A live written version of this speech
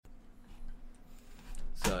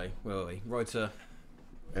where are we? Right to...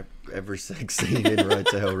 Every sex scene in Ride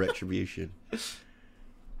to Hell Retribution.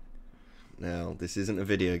 Now, this isn't a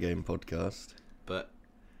video game podcast. But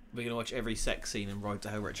we're going to watch every sex scene in Ride to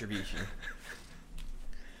Hell Retribution.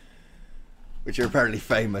 Which are apparently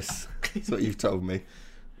famous. That's what you've told me.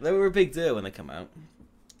 They were a big deal when they come out.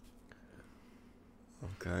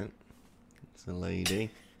 Okay. It's a lady.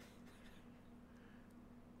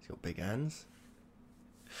 She's got big hands.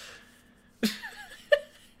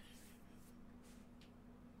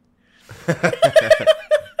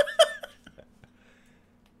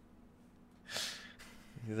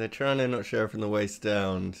 They're trying to not show her from the waist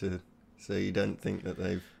down so you don't think that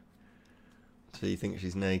they've... So you think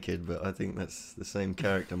she's naked, but I think that's the same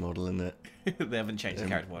character model, isn't it? They haven't changed the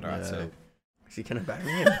character model at all. Is he gonna bang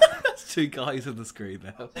him? There's two guys on the screen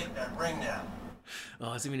now. Take that ring now.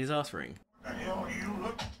 Oh, has he mean his ass ring? The hell you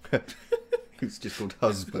look? Who's just called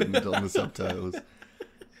husband on the subtitles.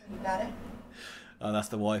 You got it? Oh, that's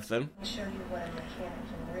the wife then. I'm sure you want a mechanic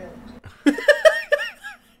in the room.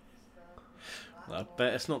 I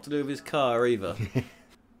bet it's not to do with his car either.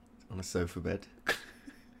 On a sofa bed.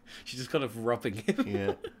 She's just kind of rubbing him.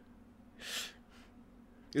 Yeah.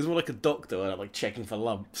 It was more like a doctor, like checking for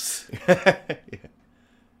lumps. Yeah.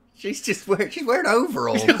 She's wearing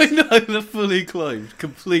overalls. I know, they're fully clothed,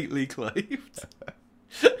 completely clothed.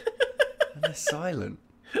 And they're silent.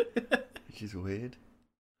 Which is weird.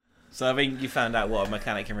 So I think you found out what a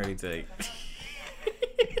mechanic can really do.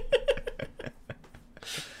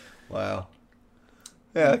 Wow.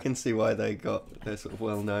 Yeah, I can see why they're sort of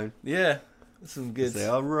well known. Yeah, some good. They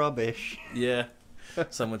are rubbish. Yeah,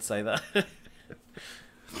 some would say that.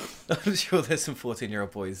 I'm sure there's some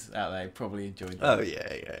 14-year-old boys out there who probably enjoyed that. Oh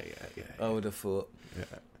yeah. I would have thought.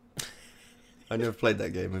 Yeah. I never played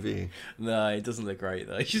that game, have you? No, it doesn't look great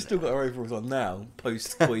though. She's still got her overalls on now,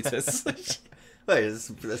 post coitus. Wait, that's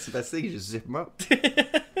the best thing. You just zip them up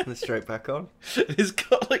and then straight back on. He's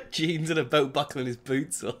got like jeans and a belt buckle and his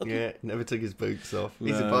boots on. Yeah, never took his boots off.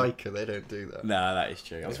 He's a No. biker. They don't do that. Nah, that is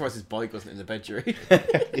true. I'm surprised his bike wasn't in the bedroom.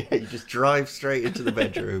 Yeah, you just drive straight into the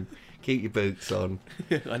bedroom. Keep your boots on.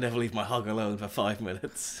 I never leave my hug alone for 5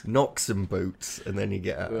 minutes. Knock some boots, and then you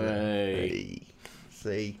get out. Right. Hey,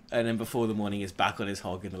 see? And then before the morning, he's back on his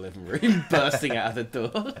hog in the living room, bursting out of the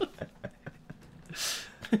door.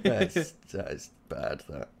 That is bad,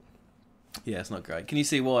 that. Yeah, it's not great. Can you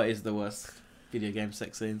see why it is the worst video game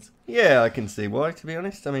sex scenes? Yeah, I can see why, to be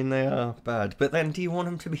honest. I mean, they are bad. But then, do you want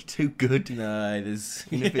them to be too good No, there's...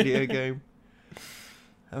 in a video game?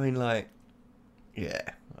 I mean, like, yeah,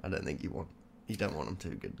 I don't think you don't want them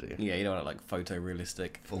too good, do you? Yeah, you don't want it like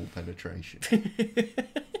photorealistic. Full penetration.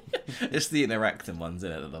 It's the interacting ones,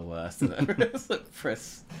 isn't it? That are the worst. Isn't it? It's like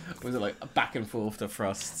press. Was it like a back and forth to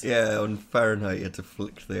thrust? Yeah, on Fahrenheit, you had to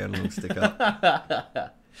flick the analog stick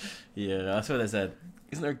up. Yeah, that's what they said.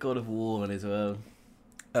 Isn't there a God of War one as well?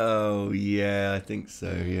 Oh, yeah, I think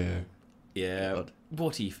so, yeah. Yeah. God.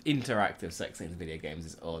 What if interactive sex scenes in video games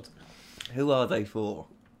is odd? Who are they for?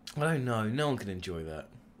 I don't know. No one can enjoy that.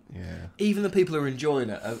 Yeah. Even the people who are enjoying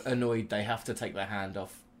it are annoyed they have to take their hand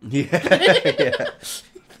off. Yeah. Yeah.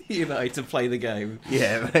 You know, to play the game.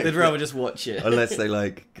 Yeah. They'd rather just watch it. Unless they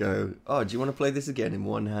like go, oh, do you want to play this again in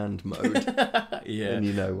one hand mode? Yeah. And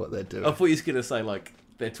you know what they're doing. I thought you were going to say, like,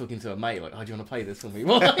 they're talking to a mate, like, oh, do you want to play this with me?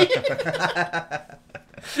 Why?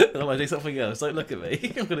 I'm like, do something else. Like, look at me.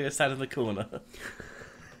 I'm going to go stand in the corner.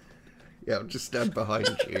 Yeah, I'll just stand behind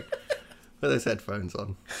you. Put those headphones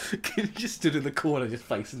on. You just stood in the corner, just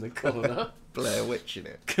facing the corner. Blair Witch in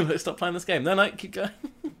it. Can I stop playing this game? No, keep going.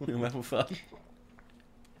 I'm having fun.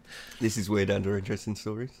 This is Weird and or Interesting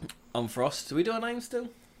Stories. I'm Frost. Do we do our name still?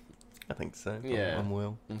 I think so. Yeah. I'm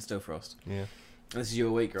Will. I'm still Frost. Yeah. This is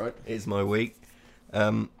your week, right? It's my week.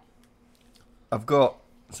 I've got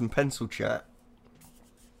some pencil chat.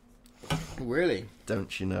 Really?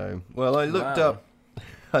 Don't you know? Well, I looked Wow.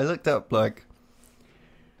 up like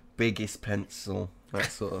biggest pencil,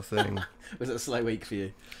 that sort of thing. Was it a slow week for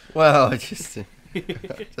you? Well, I just I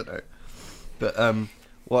don't know. But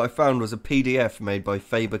what I found was a PDF made by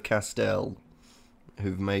Faber-Castell,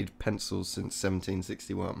 who've made pencils since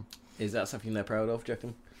 1761. Is that something they're proud of, do you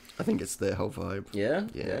reckon? I think it's their whole vibe. Yeah?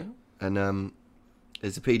 Yeah. And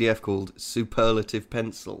there's a PDF called Superlative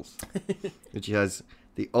Pencils, which has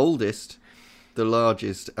the oldest, the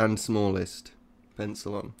largest, and smallest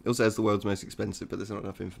pencil on. It also has the world's most expensive, but there's not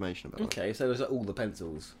enough information about it. Okay, so those are all the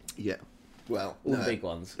pencils. Yeah. Well, All the big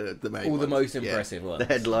ones. The main All the ones, most yeah. impressive ones. The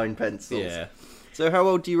headline pencils. Yeah. So how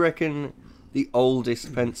old do you reckon the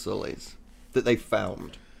oldest pencil is that they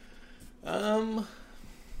found? And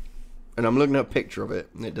I'm looking at a picture of it,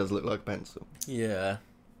 and it does look like a pencil. Yeah.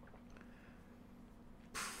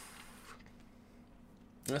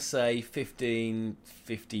 Let's say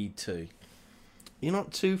 1552. You're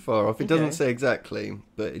not too far off. It Okay. doesn't say exactly,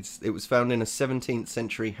 but it was found in a 17th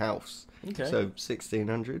century house. Okay. So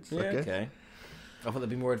 1600s, Yeah, I guess. okay. I thought they'd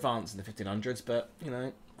be more advanced in the 1500s, but, you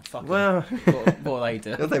know, fuck 'em. Well, What they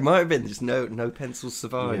do. they might have been. Just no pencils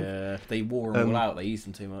survive. Yeah, they wore them all out. They used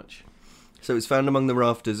them too much. So it was found among the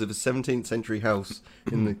rafters of a 17th century house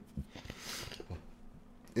in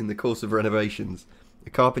the course of renovations. A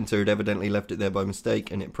carpenter had evidently left it there by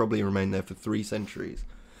mistake, and it probably remained there for 3 centuries.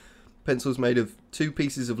 Pencils made of 2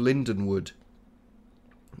 pieces of linden wood,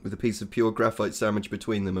 with a piece of pure graphite sandwiched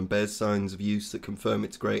between them, and bears signs of use that confirm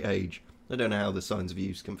its great age. I don't know how the signs of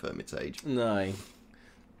use confirm its age. No.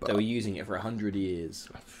 But- They were using it for 100 years.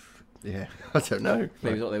 Yeah, I don't know.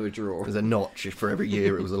 Maybe what they would draw. There's a notch for every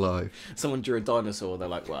year it was alive. Someone drew a dinosaur, they're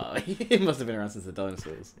like, wow, it must have been around since the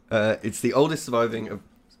dinosaurs. It's the oldest surviving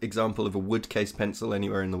example of a wood case pencil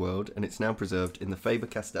anywhere in the world, and it's now preserved in the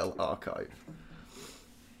Faber-Castell archive.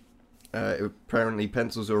 Apparently,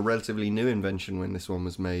 pencils were a relatively new invention when this one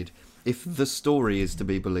was made. If the story is to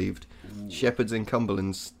be believed, shepherds in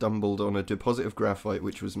Cumberland stumbled on a deposit of graphite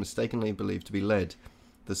which was mistakenly believed to be lead.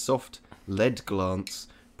 The soft lead glance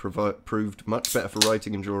proved much better for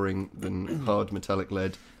writing and drawing than hard metallic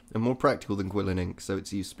lead, and more practical than quill and ink, so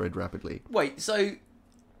its use spread rapidly. Wait, so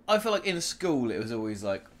I feel like in school it was always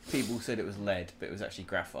like, people said it was lead, but it was actually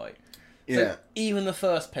graphite. Yeah. So even the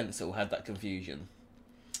first pencil had that confusion.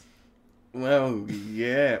 Well,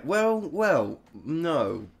 yeah. Well,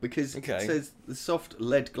 no, because Okay. it says the soft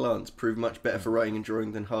lead glance proved much better for writing and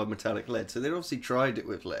drawing than hard metallic lead. So they'd obviously tried it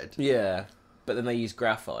with lead. Yeah, but then they used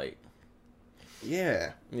graphite.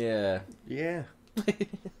 Yeah, Yeah. yeah.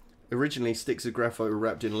 Originally, sticks of graphite were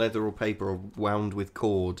wrapped in leather or paper or wound with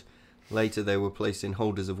cord. Later, they were placed in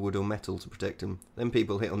holders of wood or metal to protect them. Then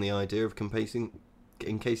people hit on the idea of encasing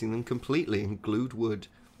them completely in glued wood.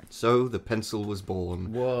 So the pencil was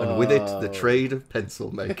born, and with it the trade of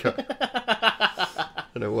pencil maker. I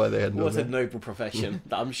don't know why they had What a no noble profession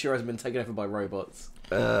that I'm sure has been taken over by robots.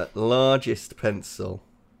 largest pencil.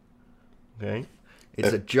 Okay,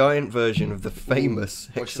 it's a giant version of the famous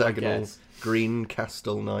What should I hexagonal guess? green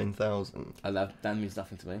Castle 9000. That means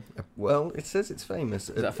nothing to me. Well, it says it's famous.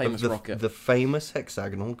 Is that a famous rocket? The famous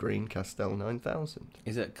hexagonal green Castle 9000.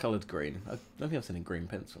 Is it coloured green? I don't think I've seen a green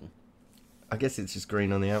pencil. I guess it's just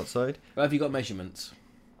green on the outside. Well, have you got measurements?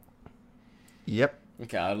 Yep.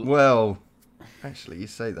 Okay. Well, actually, you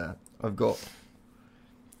say that. I've got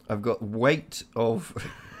weight of.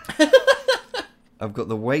 I've got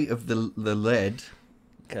the weight of the lead.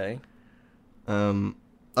 Okay.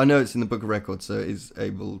 I know it's in the Book of Records, so it is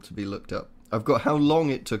able to be looked up. I've got how long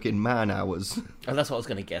it took in man hours. Oh, that's what I was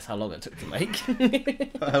going to guess. How long it took to make?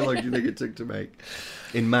 How long do you think it took to make?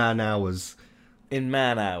 In man hours. In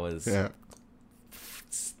man hours. Yeah.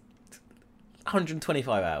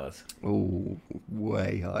 125 hours. Oh,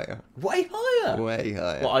 way higher. Way higher. Way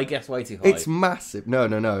higher. Well, I guess way too high. It's massive. No,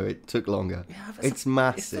 it took longer. Yeah, but It's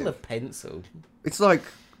massive. It's still a pencil. It's like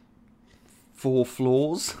 4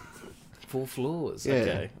 floors. 4 floors. Yeah.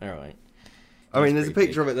 Okay. All right. I mean, That's there's a pretty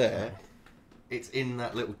picture big. of it there. It's in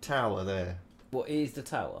that little tower there. What is the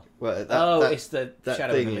tower? Well, It's the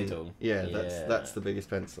shadow in the middle. Yeah, that's the biggest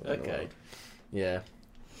pencil. in the Okay. world. Yeah.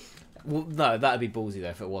 Well, no, that'd be ballsy though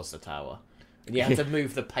if it was the tower. And you had to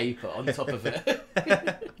move the paper on top of it.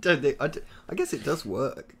 I guess it does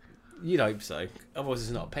work. You'd hope so. Otherwise,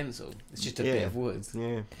 it's not a pencil. It's just a bit of wood. Yeah,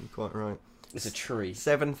 you're quite right. It's a tree.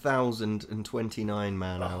 7,029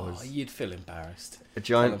 man Oh, hours. you'd feel embarrassed. A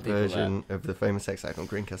giant telling people version of the famous hexagonal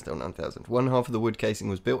green Castle 9000. One half of the wood casing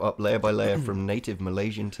was built up layer by layer from native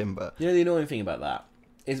Malaysian timber. You know the annoying thing about that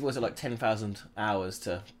is, was it like 10,000 hours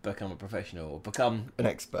to become a professional or become An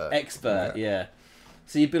expert. expert? Yeah.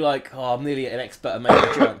 So you'd be like, oh, I'm nearly an expert at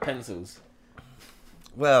making giant pencils.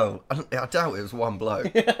 Well, I doubt it was one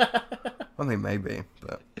bloke. I mean, maybe,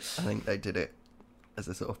 but I think they did it as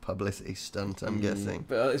a sort of publicity stunt, I'm guessing.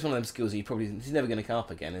 But it's one of them skills it's never going to come up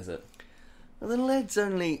again, is it? Well, the lead's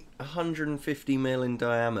only 150 mil in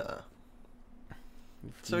diameter.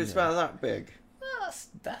 So it's about that big.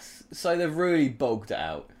 That's so they've really bogged it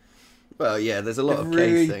out. Well, yeah, there's a lot They've of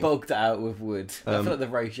really casing. bogged it out with wood. I feel like the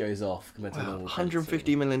ratio's off compared to a normal 150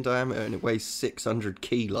 pencil. mil in diameter, and it weighs 600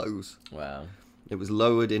 kilos. Wow. It was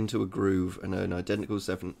lowered into a groove and an identical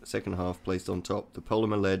second half placed on top. The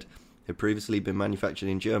polymer lead had previously been manufactured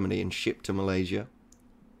in Germany and shipped to Malaysia.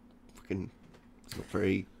 Fucking, it's not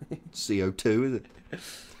very CO2, is it?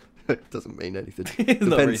 It doesn't mean anything. The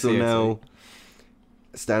Not very pencil CO2. now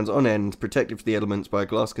stands on end, protected from the elements by a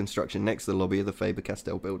glass construction next to the lobby of the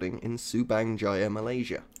Faber-Castell building in Subang Jaya,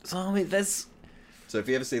 Malaysia. So I mean, So if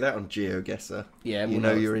you ever see that on GeoGuessr, Yeah, you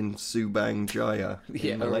well, know you're in Subang Jaya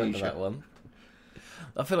Yeah, in I remember Malaysia. that one.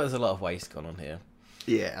 I feel like there's a lot of waste gone on here.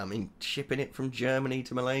 Yeah, I mean, shipping it from Germany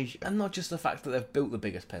to Malaysia. And not just the fact that they've built the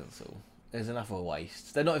biggest pencil. There's enough of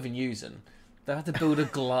waste. They're not even using. They have to build a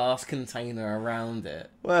glass container around it.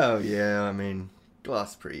 Well, yeah, I mean,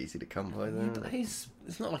 glass is pretty easy to come by, Yeah, though. but it's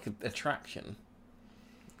not like an attraction.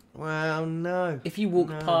 Well, no. If you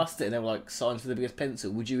walked No. past it and there were like signs for the biggest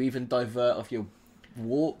pencil, would you even divert off your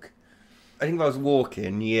walk? I think if I was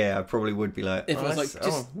walking, yeah, I probably would be like, If it was that's- like,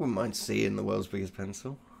 just- I wouldn't mind seeing the world's biggest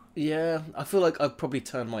pencil. Yeah, I feel like I'd probably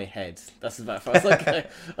turn my head. That's about. I was like,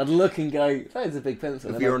 I'd look and go, "There's a big pencil."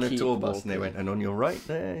 If and you're I'd on a keep tour bus and they walking. went, and on your right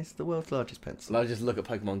there is the world's largest pencil. And I'd just look at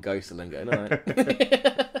Pokemon Ghost and then go, "No,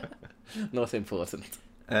 not important."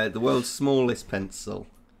 The world's smallest pencil.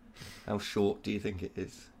 How short do you think it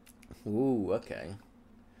is? Ooh, okay.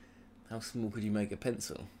 How small could you make a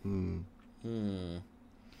pencil? Hmm.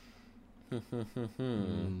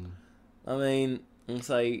 I mean, I'll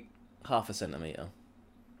say 0.5 centimetre.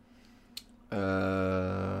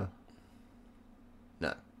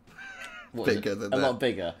 No. What is Bigger it? than A that. lot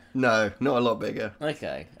bigger. No, not a lot bigger.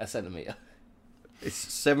 Okay, a centimetre. It's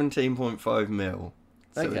 17.5 mil.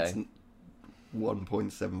 So Okay. it's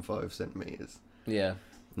 1.75 centimetres. Yeah.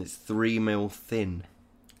 And it's 3 mil thin,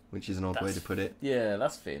 which is an odd way That's- to put it. Yeah,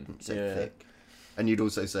 that's thin. So Yeah. thick. And you'd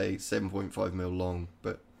also say 7.5 mil long,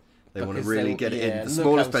 but they want to Because really they- get it yeah, in. The look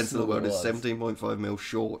smallest how pencil in the small world it is was. 17.5 mil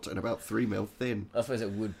short and about 3 mil thin. I suppose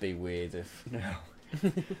it would be weird if.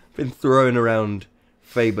 Been throwing around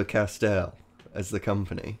Faber-Castell as the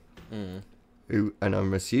company. Who, and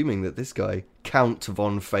I'm assuming that this guy, Count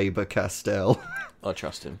von Faber-Castell, I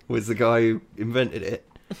trust him. was the guy who invented it.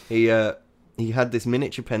 He had this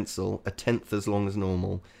miniature pencil, a tenth as long as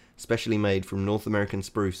normal, specially made from North American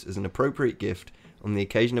spruce as an appropriate gift on the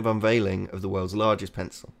occasion of unveiling of the world's largest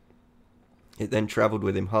pencil. It then travelled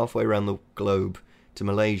with him halfway around the globe to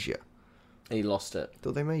Malaysia. He lost it.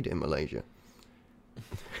 Thought they made it in Malaysia.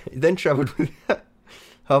 It then travelled with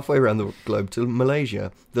halfway around the globe to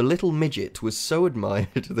Malaysia. The little midget was so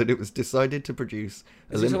admired that it was decided to produce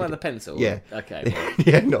a Is he talking about limited... the pencil? Yeah. Okay.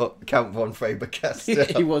 Yeah, not Count von Faber-Castell.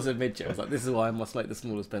 he was a midget. I was like, this is why I must make the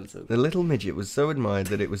smallest pencil. The little midget was so admired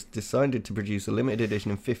that it was decided to produce a limited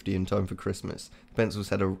edition of 50 in time for Christmas. The pencils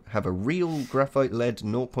have a real graphite lead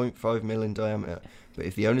 0.5 mil in diameter, but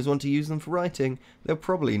if the owners want to use them for writing, they'll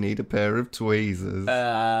probably need a pair of tweezers.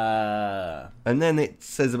 And then it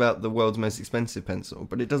says about the world's most expensive pencil,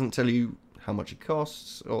 but it doesn't tell you how much it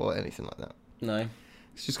costs or anything like that. No.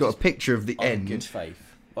 It's just got a picture of the On end. good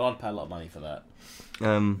faith. Well, I'd pay a lot of money for that.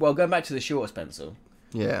 Um, Well, going back to the shortest pencil,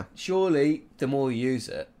 yeah. surely the more you use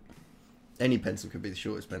it, Any pencil could be the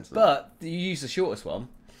shortest pencil. but you use the shortest one,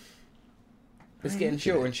 it's getting look at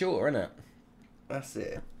shorter it. and shorter, isn't it? That's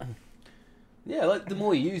it. Yeah, like the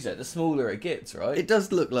more you use it, the smaller it gets, right? It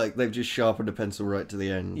does look like they've just sharpened a pencil right to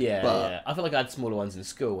the end. yeah, but yeah. I feel like I had smaller ones in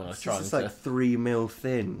school when I was It's trying just to. like 3 mil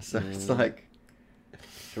thin, so it's like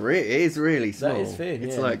it is really small. That is thin.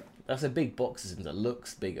 It's yeah. like That's a big box, isn't it?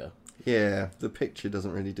 Looks bigger. yeah, the picture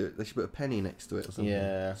doesn't really do it. They should put a penny next to it or something.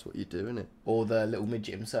 Yeah. That's what you do, isn't it? Or the little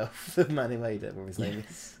midget himself, the man who made it, whatever his name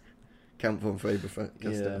is. Count von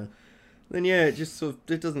Faber-Castell. Yeah. Then yeah, it just sort of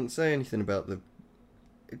it doesn't say anything about the.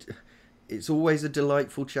 It's always a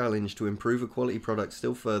delightful challenge to improve a quality product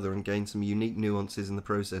still further and gain some unique nuances in the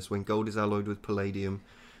process. When gold is alloyed with palladium,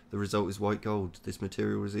 the result is white gold. This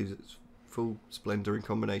material receives its full splendour in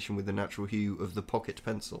combination with the natural hue of the pocket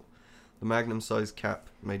pencil. The magnum-sized cap,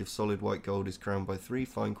 made of solid white gold, is crowned by 3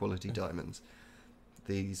 fine-quality diamonds.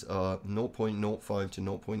 These are 0.05 to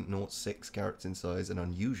 0.06 carats in size and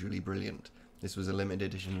unusually brilliant. This was a limited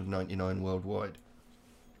edition of 99 worldwide.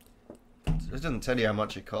 It doesn't tell you how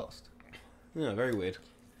much it cost. Yeah, very weird.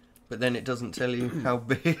 But then it doesn't tell you how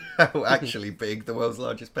actually big the world's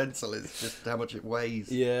largest pencil is, just how much it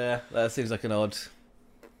weighs. Yeah, that seems like an odd.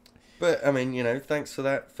 But, I mean, you know, thanks for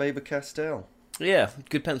that, Faber-Castell. Yeah,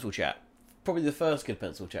 good pencil chat. Probably the first good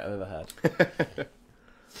pencil chat I've ever had.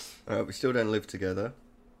 Alright, we still don't live together.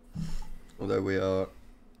 Although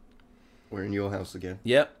we're in your house again.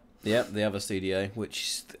 Yep, the other studio,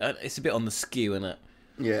 which it's a bit on the skew, isn't it?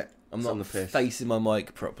 Yeah, I'm it's not on the piss. facing my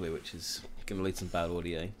mic properly, which is going to lead to some bad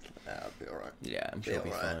audio. That'll be alright. Yeah, I'm sure it'll be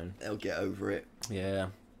fine. They'll get over it. Yeah.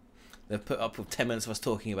 They've put up with 10 minutes of us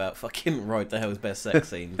talking about fucking Right the Hell's best sex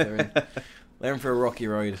scenes. They're in for a rocky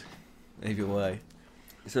road. Either way.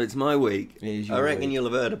 So it's my week. It is I your reckon week. you'll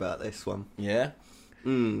have heard about this one. Yeah?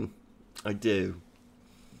 I do.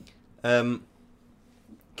 Can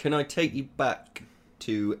I take you back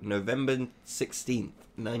to November 16th,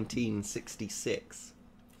 1966?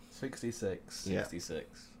 66. Yeah.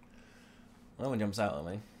 66. That one jumps out at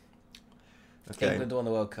me. Okay. England won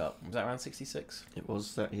the World Cup. Was that around 66? It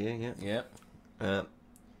was that year, yeah. Yeah.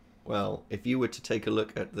 Well, if you were to take a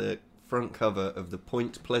look at the front cover of the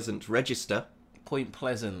Point Pleasant Register, Point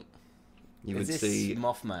Pleasant. you Is would this see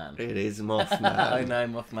Mothman? it is Mothman. I know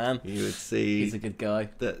Mothman. You would see He's a good guy.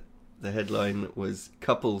 that the headline was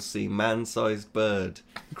 "Couples see man-sized bird,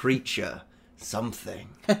 creature, something."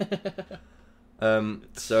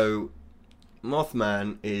 So,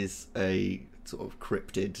 Mothman is a sort of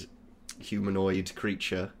cryptid humanoid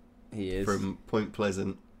creature He is. from Point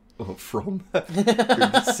Pleasant, or from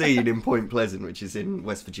seen in Point Pleasant, which is in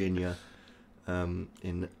West Virginia,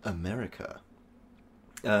 in America.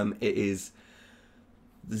 There's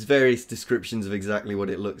various descriptions of exactly what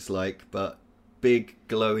it looks like, but big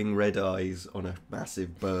glowing red eyes on a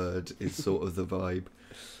massive bird is sort of the vibe.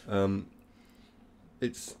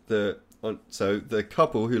 So the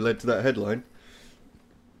couple who led to that headline,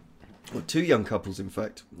 or two young couples in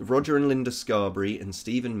fact, Roger and Linda Scarberry and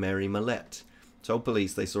Steve and Mary Millette, told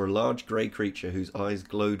police they saw a large grey creature whose eyes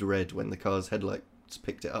glowed red when the car's headlights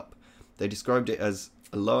picked it up. They described it as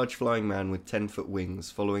a large flying man with 10-foot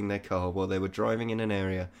wings following their car while they were driving in an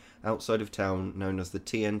area outside of town known as the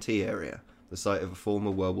TNT area, the site of a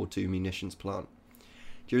former World War II munitions plant.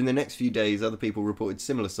 During the next few days, other people reported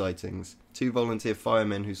similar sightings. 2 volunteer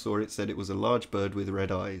firemen who saw it said it was a large bird with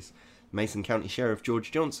red eyes. Mason County Sheriff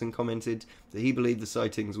George Johnson commented that he believed the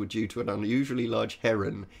sightings were due to an unusually large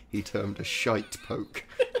heron he termed a shite poke.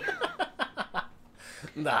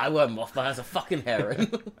 Nah, it wasn't Mothman. It was a fucking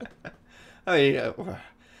heron. I mean,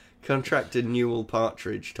 contractor Newell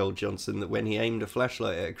Partridge told Johnson that when he aimed a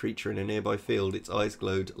flashlight at a creature in a nearby field, its eyes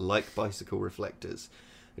glowed like bicycle reflectors.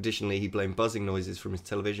 Additionally, he blamed buzzing noises from his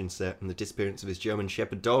television set and the disappearance of his German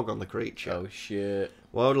Shepherd dog on the creature. Oh, shit.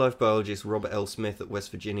 Wildlife biologist Robert L. Smith at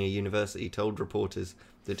West Virginia University told reporters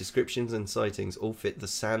the descriptions and sightings all fit the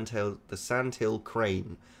sandhill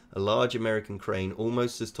crane, a large American crane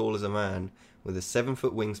almost as tall as a man, with a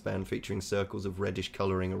 7-foot wingspan featuring circles of reddish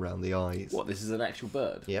colouring around the eyes. What, this is an actual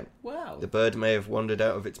bird? Yep. Wow. The bird may have wandered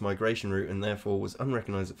out of its migration route and therefore was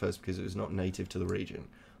unrecognised at first because it was not native to the region.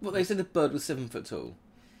 What, they said the bird was 7 foot tall?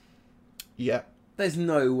 Yeah. There's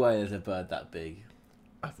no way there's a bird that big.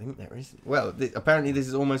 I think there is. Well, apparently this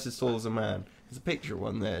is almost as tall as a man. There's a picture of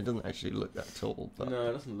one there. It doesn't actually look that tall. But No,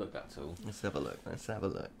 it doesn't look that tall. Let's have a look.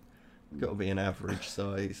 Got to be an average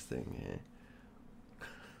size thing here.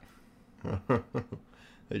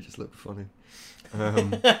 They just look funny.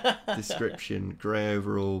 Description: grey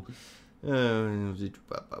overall.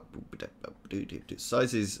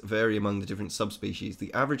 Sizes vary among the different subspecies.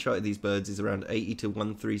 The average height of these birds is around 80 to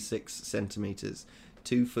 136 centimetres,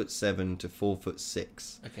 2'7" to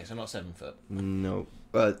 4'6". Okay, so not 7 foot. No,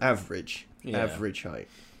 average. Yeah. Average height.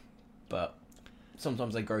 But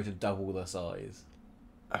sometimes they grow to double the size.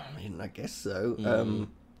 I mean, I guess so.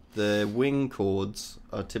 The wing chords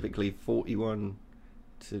are typically 41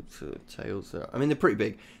 to tails. I mean, they're pretty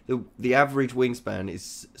big. The average wingspan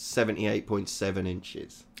is 78.7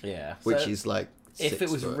 inches. Yeah. Which so is like if 6 it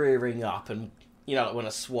was foot. rearing up and, you know, like when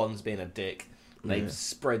a swan's being a dick, they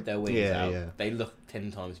spread their wings out. Yeah. They look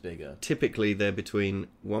 10 times bigger. Typically, they're between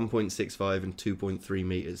 1.65 and 2.3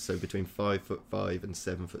 meters, so between 5'5" and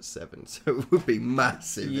 7'7". So it would be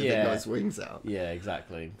massive if it got its wings out. Yeah,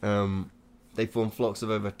 exactly. They form flocks of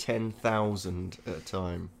over 10,000 at a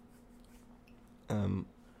time.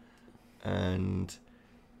 And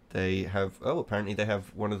they have... Oh, apparently they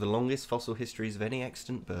have one of the longest fossil histories of any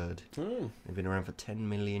extant bird. They've been around for 10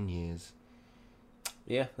 million years.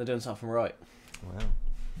 Yeah, they're doing something right. Wow.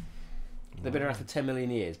 They've been around for 10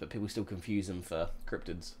 million years, but people still confuse them for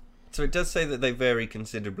cryptids. So it does say that they vary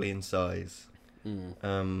considerably in size.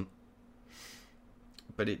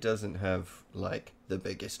 But it doesn't have, like, the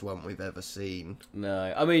biggest one we've ever seen.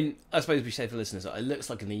 No, I mean, I suppose we say for listeners, it looks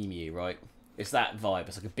like an emu, right? It's that vibe.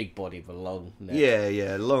 It's like a big body with a long neck.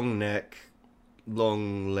 Yeah, long neck,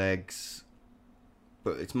 long legs,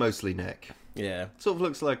 but it's mostly neck. Yeah. Sort of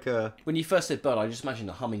looks like a... When you first said bird, I just imagined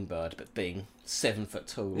a hummingbird, but being 7 foot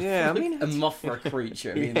tall. Yeah, I mean... a moth for a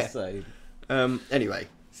creature. It'd be insane. Anyway,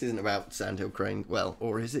 this isn't about sandhill crane. Well,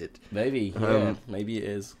 or is it? Maybe, yeah. Maybe it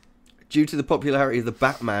is. Due to the popularity of the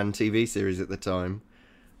Batman TV series at the time...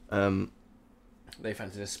 They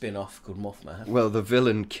fancied a spin-off called Mothman. Well, the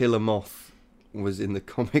villain Killer Moth was in the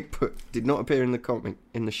comic book, did not appear in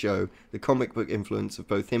the show. The comic book influence of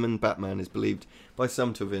both him and Batman is believed by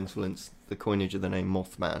some to have influenced the coinage of the name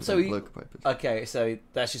Mothman. So local papers. Okay, so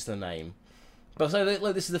that's just the name. But so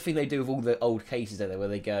like, this is the thing they do with all the old cases, don't they, where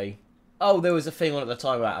they go, oh, there was a thing on at the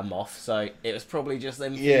time about a moth, so it was probably just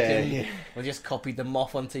them thinking, or just copied the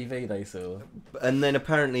moth on TV they saw. And then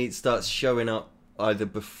apparently it starts showing up either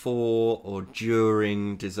before or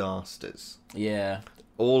during disasters. Yeah.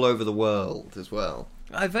 All over the world as well.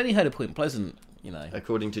 I've only heard of Point Pleasant, you know.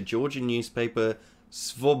 According to Georgian newspaper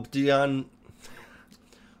Svobodnaya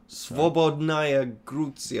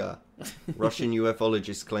Gruzia, Russian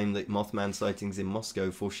ufologists claim that Mothman sightings in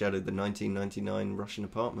Moscow foreshadowed the 1999 Russian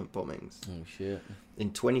apartment bombings. Oh, shit.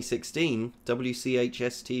 In 2016,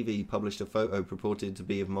 WCHS-TV published a photo purported to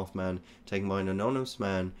be of Mothman taken by an anonymous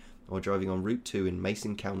man while driving on Route 2 in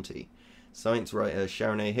Mason County. Science writer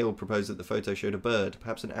Sharon A. Hill proposed that the photo showed a bird,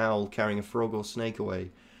 perhaps an owl, carrying a frog or snake away,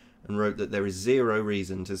 and wrote that there is zero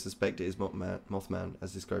reason to suspect it is Mothman,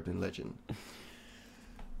 as described in legend.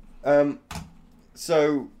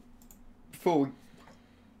 So, before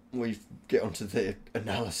we get onto the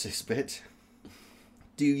analysis bit,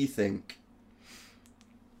 do you think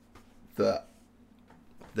that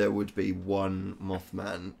there would be one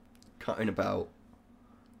Mothman cutting about?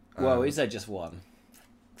 Well, is there just one?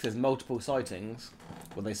 There's multiple sightings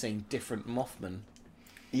where they're seeing different Mothmen.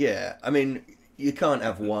 Yeah, I mean, you can't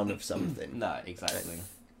have one of something. No, exactly.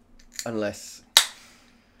 Unless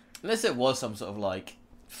it was some sort of, like,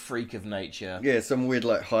 freak of nature. yeah, some weird,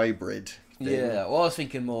 like, hybrid thing. Yeah, well, I was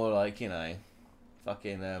thinking more like, you know,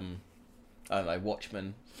 fucking, I don't know,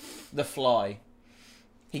 Watchmen. The Fly.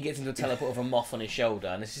 He gets into a teleport with a moth on his shoulder,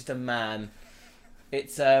 and it's just a man.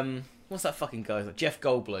 It's, what's that fucking guy's like? Jeff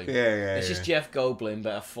Goldblum. Yeah. It's just Jeff Goldblum,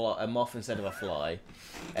 but a moth instead of a fly.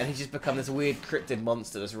 And he's just become this weird cryptid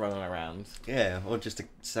monster that's running around. Yeah, or just a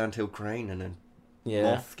sandhill crane and a Yeah.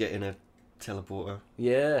 moth getting a teleporter.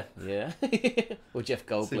 Yeah. Or Jeff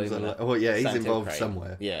Goldblum. Seems and like, a oh yeah, he's Sandhill involved crane.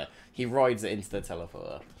 somewhere. Yeah. He rides it into the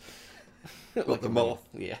teleporter. Like the moth.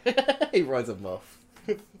 Yeah. He rides a moth.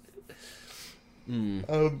 And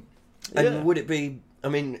Yeah. would it be? I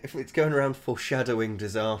mean, if it's going around foreshadowing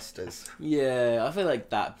disasters. Yeah, I feel like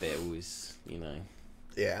that bit was, you know.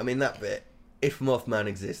 Yeah, I mean that bit. If Mothman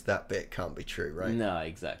exists, that bit can't be true, right? No,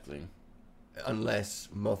 exactly. Unless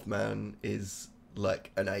Mothman is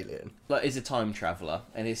like an alien. Like, he's a time traveller,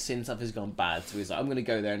 and his sin stuff has gone bad, so he's like, I'm going to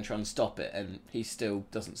go there and try and stop it, and he still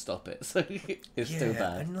doesn't stop it, so it's still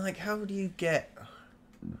bad. And like, how do you get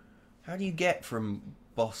from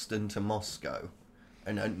Boston to Moscow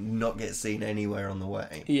and not get seen anywhere on the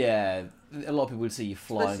way? Yeah, a lot of people would see you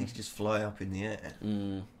Especially flying. to just fly up in the air.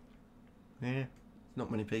 Yeah,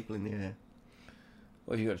 not many people in the air.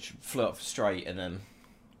 Or you got to fly up straight and then...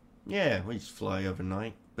 Yeah, we just fly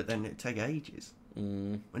overnight, but then it'd take ages.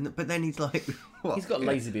 But then he's like, what? He's got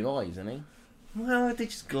laser beam eyes, hasn't he? Well, they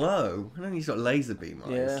just glow. And then he's got laser beam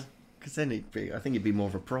eyes. Yeah. Because then I think it'd be more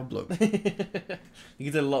of a problem. You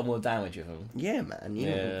could do a lot more damage with them. Yeah, man. You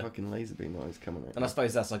know, Yeah. fucking laser beam eyes coming out. And I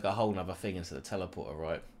suppose that's like a whole other thing into the teleporter,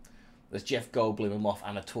 right? There's Jeff Goldblum, a moth,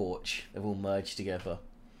 and a torch. They've all merged together.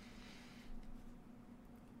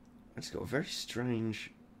 I just got a very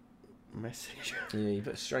strange message. Yeah, you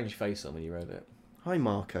put a strange face on when you wrote it. Hi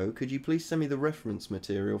Marco, could you please send me the reference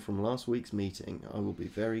material from last week's meeting? I will be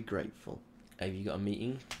very grateful. Have you got a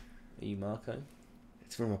meeting? Are you Marco?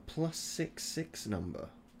 It's from a +66 number.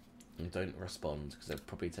 And don't respond, because they'll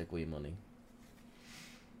probably take all your money.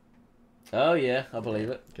 Oh yeah, I believe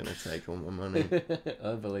it. Gonna take all my money.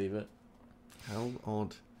 I believe it. How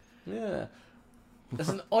odd. Yeah. There's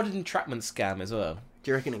an odd entrapment scam as well.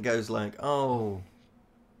 Do you reckon it goes like, oh,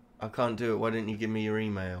 I can't do it, why didn't you give me your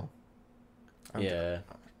email? Yeah.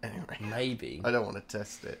 Anyway, Maybe. I don't want to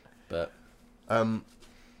test it. But But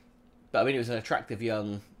I mean, it was an attractive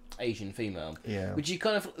young Asian female. yeah. Which you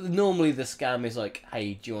kind of... Normally the scam is like,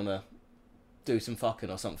 hey, do you want to do some fucking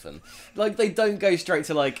or something? Like, they don't go straight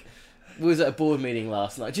to like, we was at a board meeting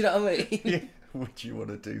last night. Do you know what I mean? Yeah. Would you want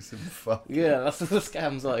to do some fuck? Yeah, that's what the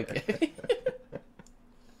scam's like.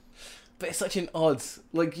 But it's such an odd...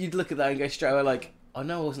 Like, you'd look at that and go straight away like, I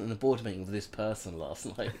know I wasn't in a board meeting with this person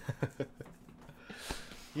last night.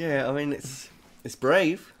 Yeah, I mean, it's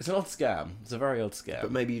brave. It's an odd scam. It's a very odd scam.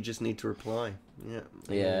 But maybe you just need to reply. Yeah.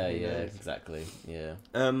 Yeah, Who knows? exactly. Yeah.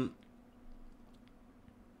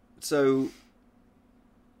 So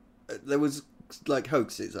there was like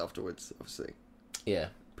hoaxes afterwards, obviously. Yeah.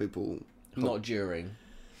 People Not during.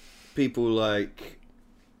 like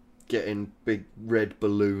getting big red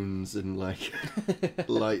balloons and like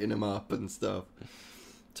lighting them up and stuff.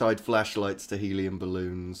 Tied flashlights to helium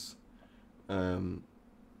balloons.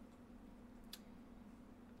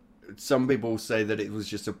 Some people say that it was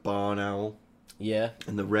just a barn owl, Yeah.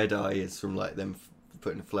 and the red eye is from like them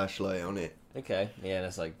putting a flashlight on it. Okay. Yeah, and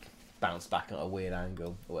it's like bounced back at a weird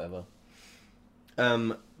angle or whatever.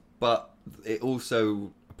 but it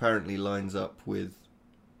also apparently lines up with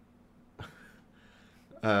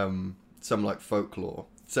some like folklore.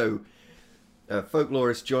 So,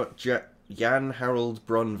 folklorist Jan Harold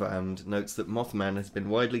Bronvand notes that Mothman has been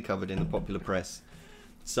widely covered in the popular press,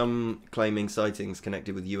 some claiming sightings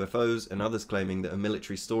connected with UFOs, and others claiming that a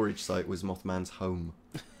military storage site was Mothman's home.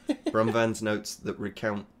 Bronvand notes that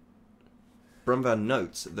recountings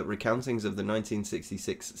of the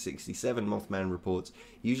 1966-67 Mothman reports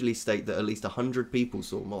usually state that at least 100 people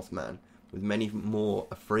saw Mothman, with many more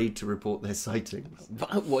afraid to report their sightings.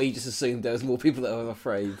 But what, he just assumed there was more people that were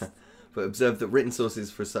afraid. But observed that written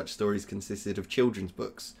sources for such stories consisted of children's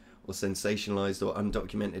books, or sensationalised or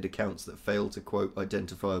undocumented accounts that failed to quote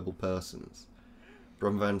identifiable persons.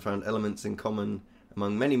 Bromvan found elements in common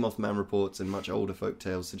among many Mothman reports and much older folk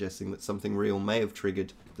tales, suggesting that something real may have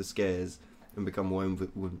triggered the scares and become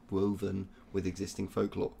woven with existing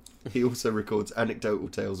folklore. He also records anecdotal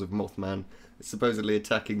tales of Mothman supposedly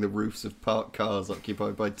attacking the roofs of parked cars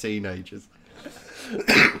occupied by teenagers.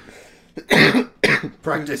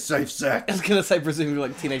 Practice safe sex. I was going to say, presumably,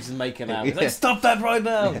 like, teenagers making out. He's Yeah. like, stop that right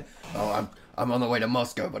now! Yeah. Oh, I'm on the way to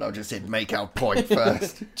Moscow, but I'll just hit make out point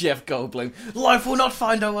first. Jeff Goldblum, life will not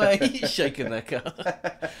find a way. He's shaking their car.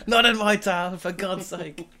 Not in my town, for God's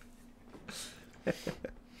sake.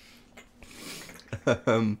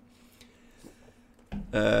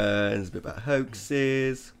 There's a bit about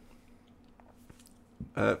hoaxes.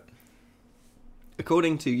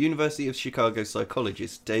 According to University of Chicago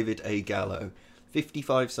psychologist David A. Gallo,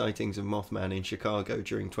 55 sightings of Mothman in Chicago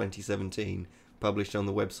during 2017, published on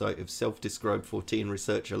the website of self-described 14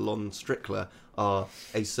 researcher Lon Strickler, are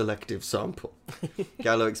a selective sample.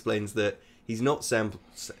 Gallo explains that he's not sampling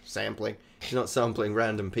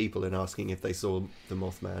random people and asking if they saw the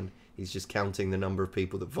Mothman. He's just counting the number of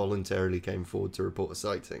people that voluntarily came forward to report a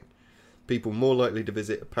sighting. People more likely to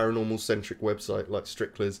visit a paranormal-centric website like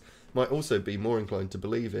Strickler's might also be more inclined to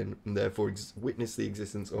believe in and therefore witness the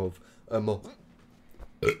existence of a Mothman.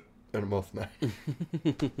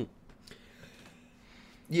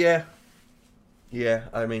 Yeah,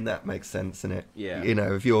 I mean, that makes sense, isn't it? Yeah. You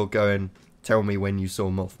know, if you're going, tell me when you saw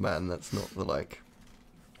Mothman, that's not the, like...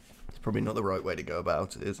 It's probably not the right way to go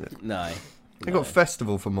about it, is it? No. They got a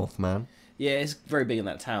festival for Mothman. Yeah, it's very big in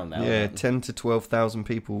that town now. Yeah, isn't it? 10 to 12,000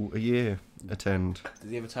 people a year attend.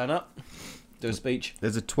 Did he ever turn up? Do a speech?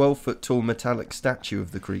 There's a 12-foot tall metallic statue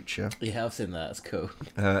of the creature. Yeah, I've seen that. That's cool.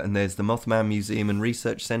 And there's the Mothman Museum and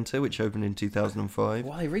Research Centre, which opened in 2005.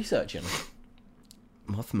 Why are they researching?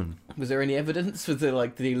 Mothman. Was there any evidence? Was there,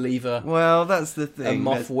 like, did he leave a Well, that's the thing.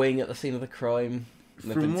 moth wing at the scene of the crime?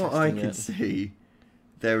 They've From been what I testing can it. see,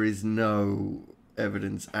 there is no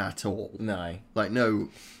evidence at all. No. Like, no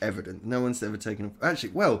evidence. No one's ever taken... Actually,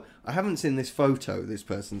 well, I haven't seen this photo this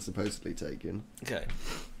person's supposedly taken. Okay.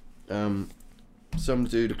 Some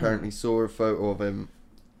dude apparently saw a photo of him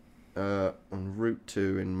on Route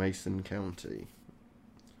 2 in Mason County.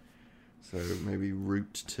 So maybe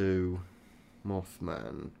Route 2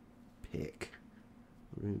 Mothman pic.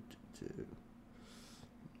 Route 2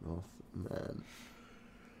 Mothman.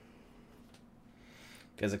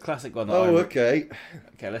 There's a classic one that Oh, I... okay.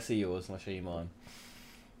 Okay, let's see yours and I'll show you mine.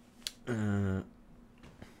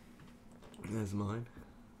 There's mine.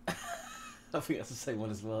 I think that's the same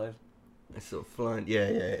one as mine. It's sort of flying. Yeah,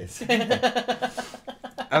 it is.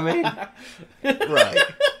 I mean, right.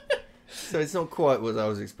 So it's not quite what I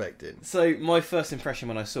was expecting. So my first impression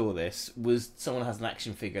when I saw this was someone has an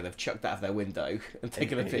action figure, they've chucked that out of their window and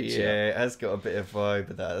taken a picture. Yeah, it has got a bit of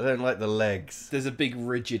vibe of that. I don't like the legs. There's a big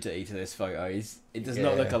rigidity to this photo. It does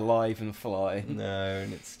not Yeah. look alive and fly. No,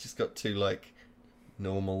 and it's just got two, like,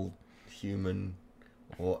 normal human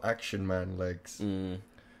or action man legs. Mm.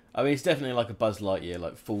 I mean, it's definitely like a Buzz Lightyear,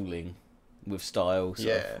 like falling with style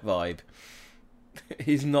sort of vibe.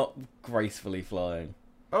 He's not gracefully flying.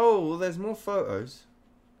 Oh, well, there's more photos.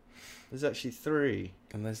 There's actually 3.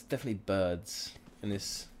 And there's definitely birds in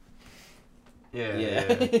this.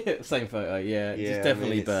 Yeah. Same photo, yeah. Yeah, Just I definitely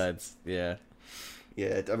mean, it's- birds, yeah.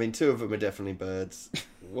 Yeah, I mean, 2 of them are definitely birds.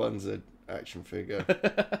 One's an action figure.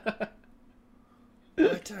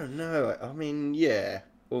 I don't know. I mean, yeah,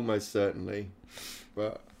 almost certainly.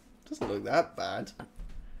 But it doesn't look that bad.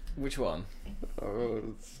 Which one? Oh,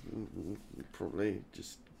 it's probably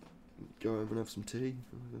just go home and have some tea.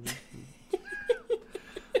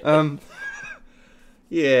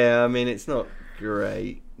 Yeah, I mean, it's not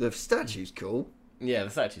great. The statue's cool. Yeah, the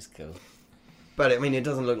statue's cool. But, I mean, it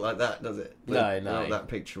doesn't look like that, does it? No. Not that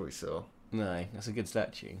picture we saw. No, that's a good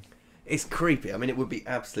statue. It's creepy. I mean, it would be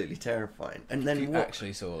absolutely terrifying. And If then you what?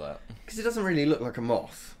 actually saw that. Because it doesn't really look like a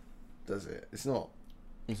moth, does it? It's not.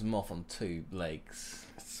 It's a moth on 2 legs.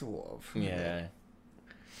 Sort of. Yeah.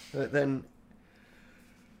 But then...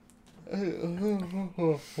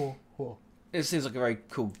 It seems like a very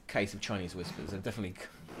cool case of Chinese whispers. They're definitely...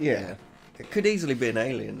 Yeah. It could easily be an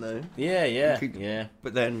alien, though. Yeah, yeah, Could- yeah.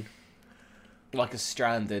 But then... Like a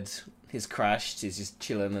stranded... He's crashed, he's just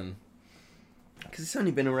chilling and... Because it's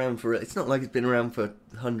only been around for... It's not like it's been around for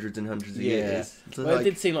hundreds and hundreds of years. It's Well, like it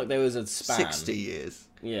did seem like there was a span. 60 years.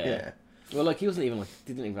 Yeah. Well, like, he wasn't even like...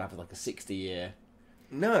 Didn't even have like a 60-year...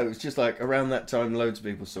 No, it was just like around that time loads of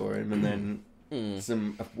people saw him and then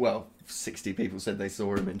some... Well, 60 people said they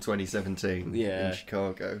saw him in 2017 in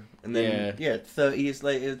Chicago. And then, 30 years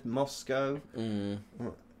later, Moscow.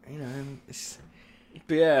 Well, you know, it's...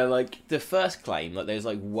 But yeah, like, the first claim, like, there's,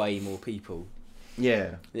 like, way more people.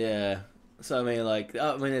 Yeah. Yeah. So, I mean, like...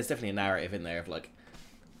 there's definitely a narrative in there of, like...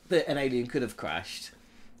 That an alien could have crashed.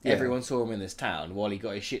 Yeah. Everyone saw him in this town while he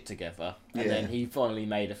got his shit together. And Yeah. then he finally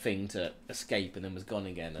made a thing to escape and then was gone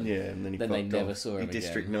again. And And then they fucked never off. saw him He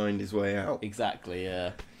District again. 9'd his way out. Exactly,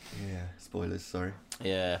 yeah. Yeah. Spoilers, sorry.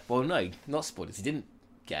 Yeah. Well, no, not spoilers. He didn't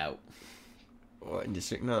get out. What, in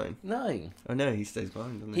District 9? No. Oh no, he stays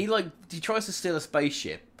behind, doesn't he? He tries to steal a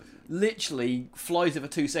spaceship. Literally flies it for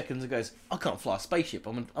 2 seconds and goes, I can't fly a spaceship.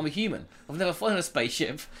 I'm a human. I've never flown a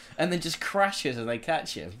spaceship. And then just crashes and they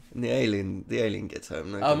catch him. And the alien gets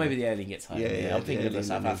home. Oh, maybe the alien gets home. Yeah, I'm thinking of the alien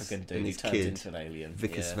South and his- African dude and who his turns kid, into an alien.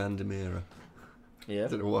 Vickers yeah. van der Mere. Yeah. I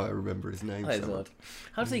don't know why I remember his name. That is so much. odd.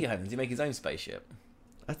 How does he get home? Does he make his own spaceship?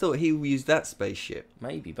 I thought he used that spaceship.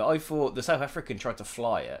 Maybe, but I thought the South African tried to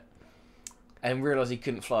fly it and realised he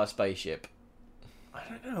couldn't fly a spaceship. I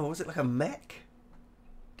don't know. Was it like a mech?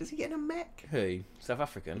 Does he get in a mech? Who? South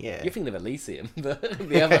African? Yeah. You're thinking of Elysium,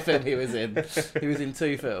 the other film he was in. He was in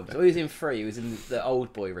 2 films. Well, he was in 3. He was in the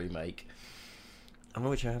Old Boy remake. I know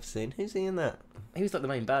which I have seen. Who's he in that? He was like the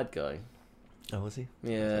main bad guy. Oh, was he?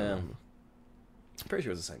 Yeah. Pretty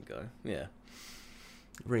sure it was the same guy. Yeah.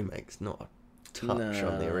 Remake's not a touch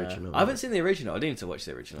on the original. I haven't seen the original. I need to watch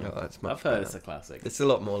the original. Oh, that's much I've heard better. it's a classic. It's a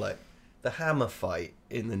lot more like the hammer fight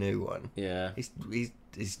in the new one. Yeah.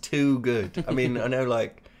 He's too good. I mean, I know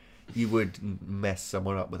like you would mess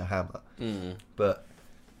someone up with a hammer, but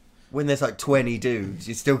when there's like 20 dudes,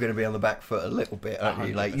 you're still going to be on the back foot a little bit, aren't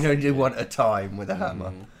you? Like, you know, you want a time with a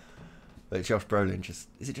hammer. But Josh Brolin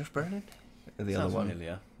is it Josh Brolin? Or the Sounds other one?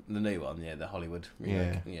 familiar. The new one, yeah, the Hollywood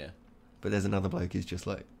remake. Yeah. But there's another bloke who's just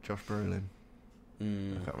like Josh Brolin. I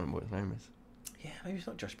Mm. can't remember what his name is. Yeah, maybe it's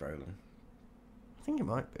not Josh Brolin. I think it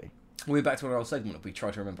might be. We're back to our old segment if we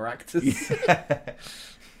try to remember actors.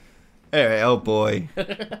 Anyway, oh boy.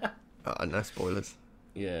 No spoilers.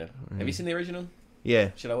 Yeah. Have you seen the original? Yeah,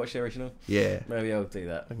 Should I watch the original? yeah. Maybe I'll do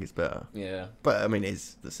that. I think it's better. Yeah. But I mean,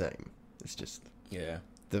 it's the same. It's just Yeah.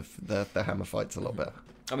 the hammer fight's a lot better.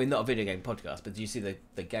 I mean, not a video game podcast, but do you see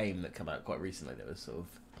the game that came out quite recently that was sort of...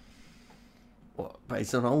 What?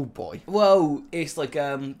 Based on Old Boy. Well, it's like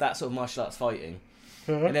that sort of martial arts fighting.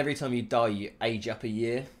 And every time you die, you age up a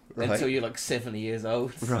year. Right. Until you're like 70 years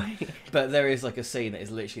old. Right. But there is like a scene that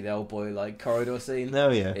is literally the Old Boy like corridor scene. Oh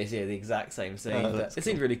yeah. It's the exact same scene. Oh, but that's it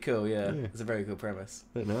seemed really cool, yeah. Yeah. It's a very cool premise.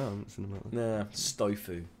 But no, I haven't seen about that. Nah,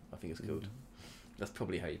 Stofu, I think it's called. That's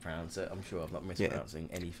probably how you pronounce it. I'm sure I'm not mispronouncing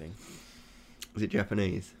anything. Was it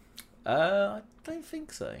Japanese? I don't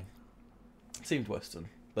think so. It seemed Western,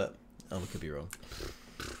 but I could be wrong.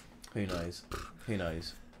 Who knows? Who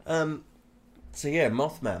knows? So yeah,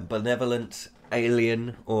 Mothman, benevolent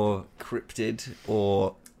alien or cryptid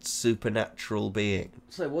or supernatural being.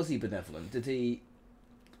 So was he benevolent? Did he...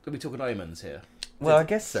 Are we talking omens here? Well, I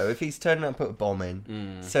guess so. If he's turning up at a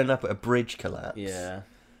bombing, he's turning up at a bridge collapse. Yeah.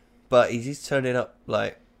 But he's turning up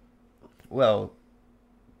like, well,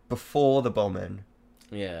 before the bombing.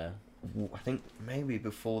 Yeah. I think maybe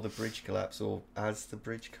before the bridge collapse or as the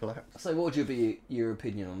bridge collapsed. So what would be your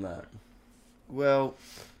opinion on that? Well,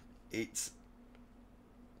 it's...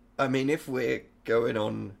 I mean, if we're going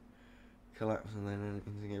on collapse and then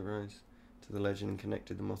anything gave rise to the legend and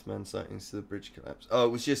connected the Mothman sightings to the bridge collapse. Oh, it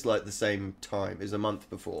was just like the same time. It was a month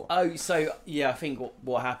before. Oh, so, yeah, I think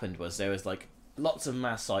what happened was there was, like, lots of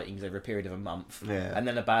mass sightings over a period of a month. Yeah. And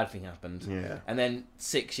then a bad thing happened. Yeah. And then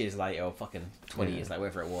 6 years later, or fucking 20 Yeah. years later,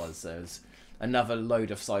 whatever it was, there was another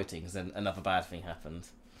load of sightings and another bad thing happened.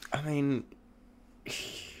 I mean,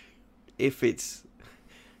 if it's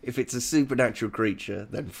a supernatural creature,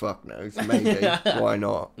 then fuck knows. Maybe. Why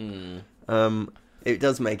not? It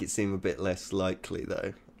does make it seem a bit less likely,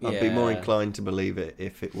 though. I'd be more Yeah. inclined to believe it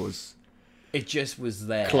if it was It just was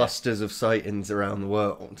there. clusters of sightings around the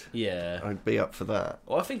world. Yeah. I'd be up for that.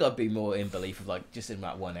 Well, I think I'd be more in belief of, like, just in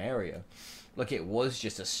that one area. Like, it was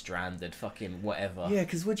just a stranded fucking whatever. Yeah,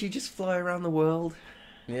 because would you just fly around the world?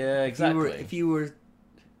 Yeah, exactly. If you were,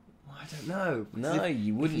 I don't know. No,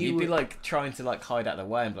 you wouldn't. you You'd be were- like trying to like hide out of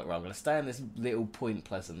the way and be like, right, I'm gonna stay in this little Point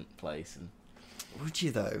Pleasant place Would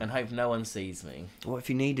you though? and hope no one sees me. What if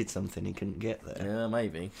you needed something you couldn't get there? Yeah,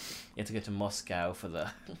 maybe. You have to go to Moscow for the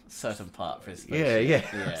certain part for his Yeah,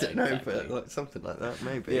 spaceship. I don't know, exactly. but like something like that,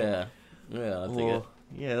 maybe. Yeah, I think Or it.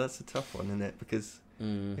 yeah, that's a tough one, isn't it? Because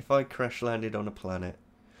Mm. if I crash landed on a planet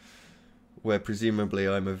where presumably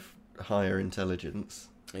I'm of higher intelligence,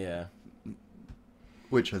 Yeah.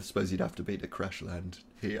 which I suppose you'd have to be to crash land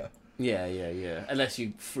here. Yeah. Unless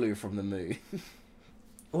you flew from the moon.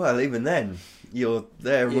 Well, even then, you're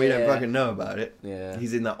there and we don't Yeah. fucking know about it. Yeah.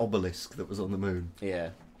 He's in that obelisk that was on the moon.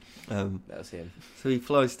 Yeah, Um, that was him. so he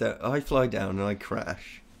flies down. I fly down and I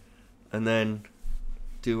crash, and then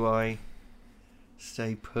do I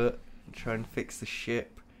stay put and try and fix the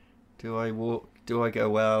ship? Do I walk? Do I go?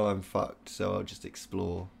 Well, I'm fucked, so I'll just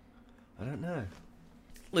explore. I don't know.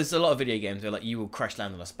 There's a lot of video games where like you will crash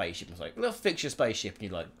land on a spaceship and it's like, let's fix your spaceship, and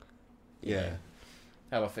you're like, Yeah.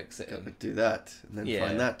 how do I fix it? Gotta do that, and then Yeah.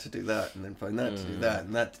 find that to do that, and then find that to do that,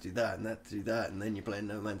 and that to do that, and that to do that, and then you're playing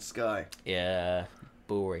No Man's Sky. Yeah,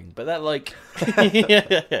 boring. But that like,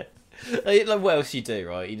 yeah. Like what else you do,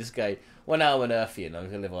 right? You just go, well, now I'm an Earthian, I'm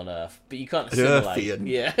gonna live on Earth, but you can't assimilate. Earthian.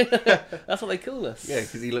 Yeah, that's what they call us. Yeah,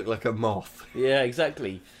 because he looked like a moth. Yeah,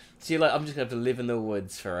 exactly. So you're like, I'm just gonna have to live in the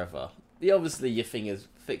woods forever. Yeah, obviously your thing is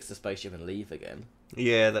fix the spaceship and leave again.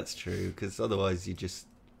 Yeah, that's true. Because otherwise, you'd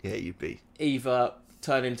be Either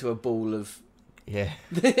turn into a ball of yeah,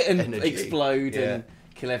 and Energy. explode Yeah. and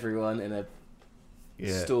kill everyone in a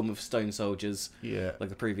yeah, storm of stone soldiers, yeah, like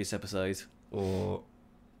the previous episode. or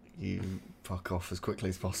you fuck off as quickly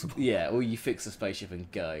as possible. Yeah, or you fix the spaceship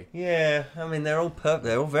and go. Yeah, I mean they're all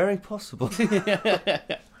very possible.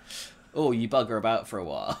 Or you bugger about for a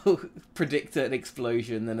while, predict an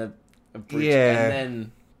explosion, then a bridge, Yeah. and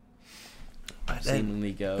then But then,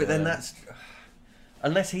 seemingly go. but then that's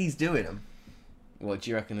unless he's doing them. What do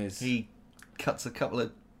you reckon is? He cuts a couple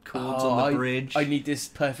of cords Oh, on the bridge. I need this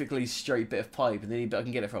perfectly straight bit of pipe, and then I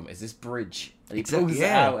can get it from. Is this bridge? And he Exactly, pulls it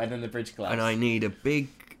yeah. out, and then the bridge collapses. and I need a big.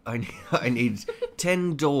 I need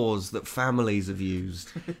 10 doors that families have used.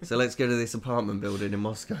 So let's go to this apartment building in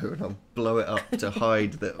Moscow and I'll blow it up to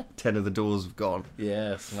hide that 10 of the doors have gone.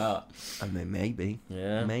 Yeah, smart. And then maybe.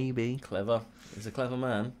 Yeah, Maybe. clever. He's a clever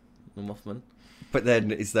man, the Mothman. But then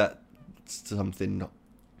is that something,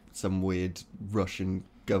 some weird Russian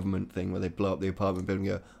government thing where they blow up the apartment building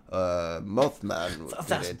and go, Mothman.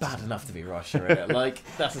 That's did it." bad enough to be Russia, isn't it? Like,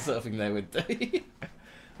 that's the sort of thing they would do.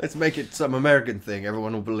 Let's make it some American thing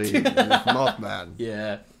everyone will believe. It's Mothman.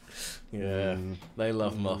 Yeah. Yeah. Mm. They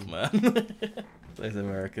love Mothman. Those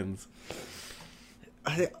Americans.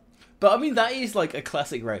 I, But I mean, that is like a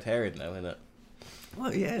classic red herring, though, isn't it?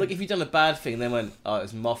 well, yeah. Like, if you've done a bad thing and then went, oh, it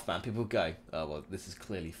was Mothman, people go, oh, well, this is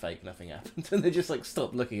clearly fake, nothing happened. And they just, like,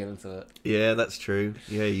 stop looking into it. Yeah, that's true.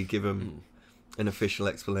 Yeah, you give them an official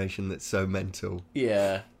explanation that's so mental.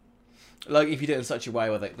 Yeah. Like, if you do it in such a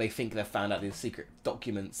way where they think they've found out these secret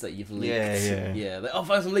documents that you've leaked. Yeah. Yeah. They, oh, I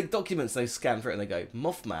found some leaked documents. They scan through it and they go,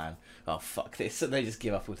 Mothman. Oh, fuck this. And they just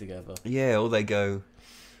give up altogether. Yeah, or they go,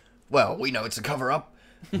 well, we know it's a cover-up.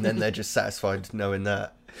 And then they're just satisfied knowing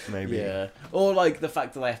that, maybe. Yeah. Or, like, the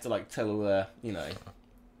fact that they have to, like, tell all the, you know,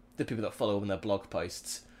 the people that follow them in their blog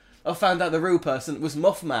posts, I found out the real person was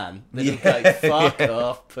Mothman. They just Yeah. go, fuck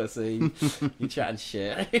off, pussy. You're chatting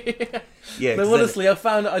shit. Yeah, 'cause No, then- honestly,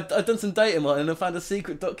 I'd done some data mining and I found a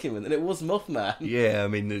secret document and it was Mothman. Yeah, I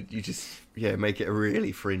mean, you just make it a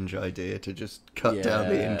really fringe idea to just cut down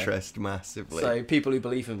the Yeah. interest massively. So people who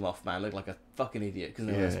believe in Mothman look like a fucking idiot because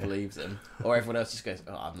no one else Yeah. believes him. Or everyone else just goes,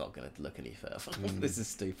 oh, I'm not going to look any further. This is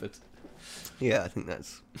stupid. Yeah, I think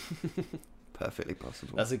that's perfectly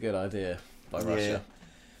possible. That's a good idea by Russia.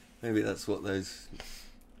 Maybe that's what the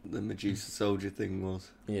Medusa soldier thing was.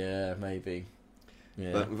 Yeah, maybe.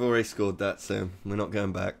 Yeah. But we've already scored that, so we're not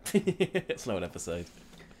going back. It's not an episode.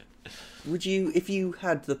 Would you, if you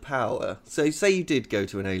had the power, so say you did go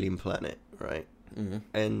to an alien planet, right? Mm-hmm.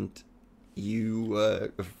 And you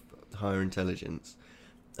were of higher intelligence,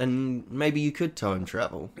 and maybe you could time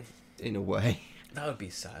travel in a way, That would be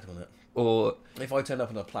sad, wouldn't it? or If I turned up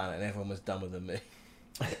on a planet and everyone was dumber than me.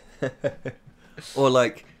 or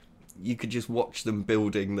like you could just watch them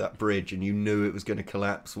building that bridge and you knew it was going to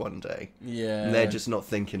collapse one day Yeah. and they're just not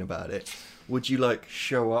thinking about it. Would you like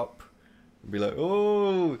show up and be like,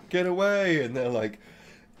 oh, get away, and they're like,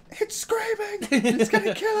 it's screaming, it's going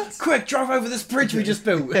to kill us, Quick, drive over this bridge we just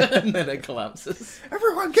built. And then it collapses.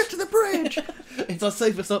 everyone get to the bridge. It's our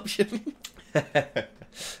safest option.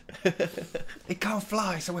 It can't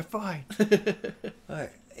fly, so we're fine.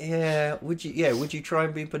 Like, Yeah, would you? Yeah, would you try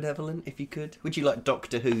and be benevolent if you could? Would you like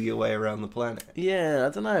Doctor Who your way around the planet? Yeah, I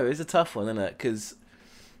don't know. It's a tough one, isn't it? Because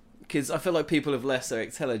I feel like people of lesser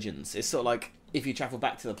intelligence. It's sort of like if you travel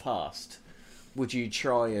back to the past, would you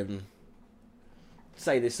try and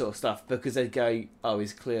say this sort of stuff? Because they'd go, "Oh,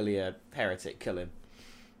 he's clearly a heretic. Kill him."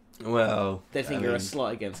 Well, They think you're a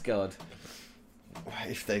slight against God.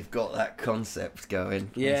 if they've got that concept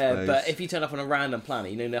going. I Yeah, suppose. but if you turn up on a random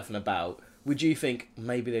planet you know nothing about, would you think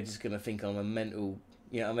maybe they're just gonna think I'm a mental?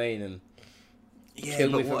 You know what I mean? And kill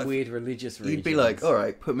me but for what if- weird religious reasons. You'd be like, all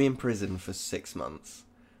right, put me in prison for 6 months,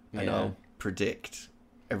 and Yeah. I'll predict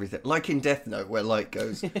everything. Like in Death Note, where Light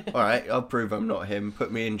goes, all right, I'll prove I'm not him.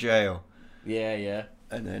 Put me in jail, yeah.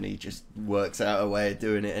 and then he just works out a way of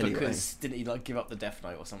doing it anyway. Because didn't he like give up the Death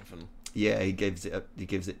Note or something? Yeah, he gives it. He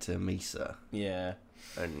gives it to Misa Yeah.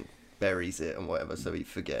 and buries it and whatever, so he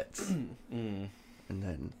forgets. Mm. And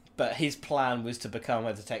then But his plan was to become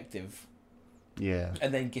a detective yeah,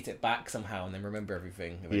 and then get it back somehow and then remember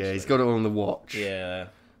everything. Eventually. yeah, he's got it on the watch. Yeah,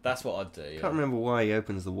 that's what I'd do. Yeah. Can't remember why he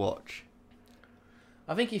opens the watch.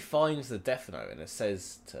 I think he finds the Death Note and it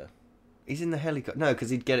says to. He's in the helicopter. No, because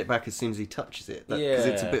he'd get it back as soon as he touches it. Because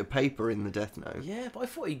it's a Yeah. bit of paper in the Death Note. Yeah, but I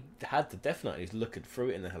thought he had the Death Note. He was looking through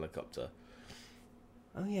it in the helicopter.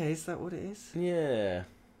 Oh yeah, is that what it is? Yeah.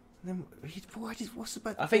 And then what's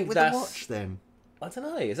about? I think with that's- the watch then. I don't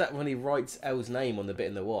know. Is that when he writes Elle's name on the bit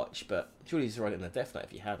in the watch? But surely he's writing the Death Note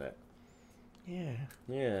if you had it. Yeah.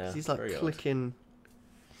 Yeah. 'Cause he's like very odd. clicking.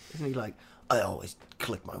 Isn't he like? I always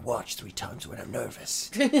click my watch 3 times when I'm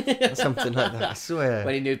nervous, or something like that. I swear.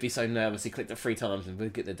 When he knew he'd be so nervous, he clicked it 3 times and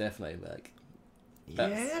would get the Death Note back.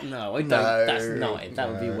 yeah. No, I don't. That's not it. That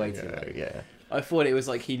would be way too late. Yeah. I thought it was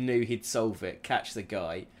like he knew he'd solve it, catch the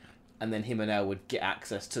guy, and then him and Elle would get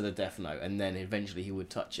access to the Death Note, and then eventually he would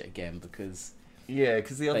touch it again because Yeah,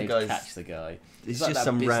 because the other they'd guys. catch the guy. It's like just that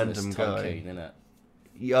some business random guy. tycoon, isn't it?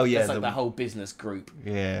 Oh yeah. It's like that whole business group,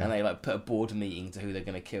 Yeah. and they like put a board meeting to who they're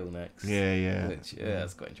gonna kill next. Yeah. Which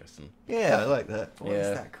that's quite interesting. Yeah, I like that. What is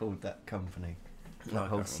Yeah. that called? That company. I That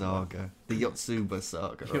whole can't saga. The Yotsuba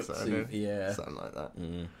saga or something. Yeah. Something like that.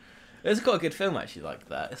 It's quite a good film actually, like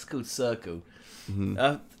that. It's called Circle.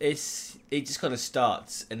 Mm-hmm. It just kind of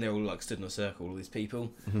starts and they're all like stood in a circle, all these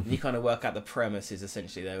people. And you kind of work out the premise is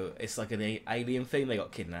essentially it's like an alien thing. They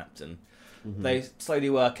got kidnapped and they slowly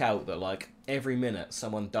work out that like every minute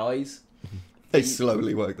someone dies. They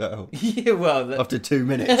slowly work that out. Yeah, well, After 2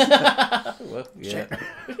 minutes. well, yeah,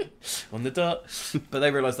 on the dot. But they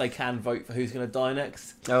realise they can vote for who's going to die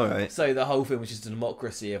next. Alright. So the whole film was just a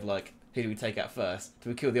democracy of like, who do we take out first? Do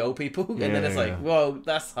we kill the old people? Yeah, And then it's like, yeah. well,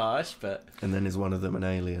 that's harsh, but And then is one of them an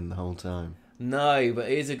alien the whole time? no, but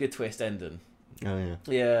it is a good twist ending. Oh yeah.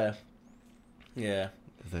 Yeah. Yeah.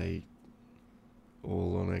 Are they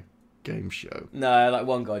all on a game show? No, like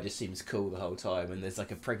one guy just seems cool the whole time, and there's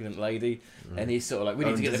like a pregnant lady, and he's sort of like, we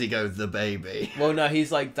need to get does the... he go the baby? Well, no,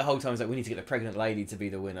 he's like, the whole time he's like, we need to get the pregnant lady to be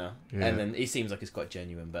the winner. Yeah. And then he seems like it's quite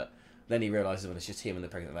genuine, but then he realises when it's just him and the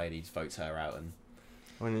pregnant lady, he just votes her out. And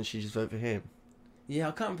Why didn't she just vote for him? yeah,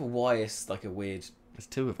 I can't remember why it's like a weird... There's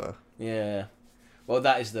 2 of her. Yeah. Well,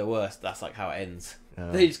 that is the worst. That's like how it ends.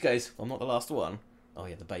 Oh. Then he just goes, I'm not the last one. Oh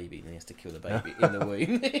yeah, the baby. And he has to kill the baby in the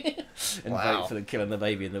womb. And Wow. vote for the killing the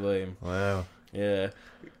baby in the womb. Wow. Yeah.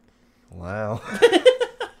 Wow.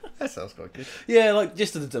 That sounds quite good. Yeah, like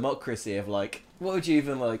just the democracy of like, what would you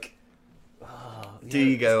even like? Do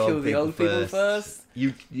you go let's kill old the old people first? first?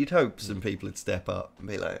 You'd hope some people would step up and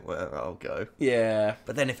be like, well, I'll go. Yeah,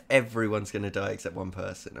 But then if everyone's going to die except one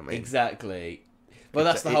person, I mean... exactly. Well,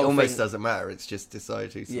 that's the it whole almost thing. doesn't matter. It's just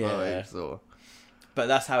decide who survives or... But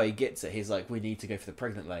that's how he gets it. He's like, we need to go for the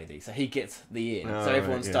pregnant lady. So he gets the in. Oh, so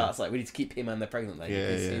everyone right, yeah. starts like, we need to keep him and the pregnant lady Yeah,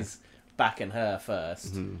 because yeah. he's backing her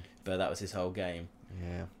first. Mhm. But that was his whole game.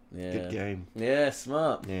 Yeah. Yeah. Good game. Yeah,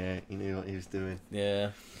 smart. Yeah, he knew what he was doing.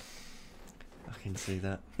 Yeah. I can see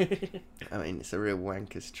that. I mean, it's a real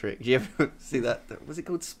wanker's trick. Did you ever see that? Was it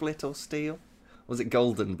called Split or Steal? Or was it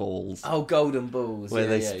Golden Balls? Oh, Golden Balls. where yeah,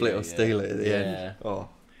 they yeah, split yeah, or yeah. steal it at the Yeah. end. Oh,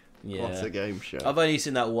 Yeah. what a game show. I've only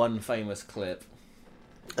seen that one famous clip.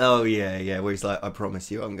 Oh, yeah, where he's like, I promise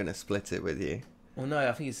you I'm going to split it with you. Well, no,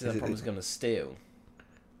 I think he said Is I it- probably was going to steal.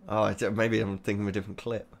 Oh, maybe I'm thinking of a different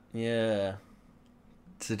clip. Yeah.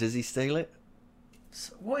 So does he steal it?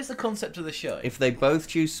 So what is the concept of the show? If they both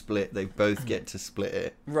choose split, they both get to split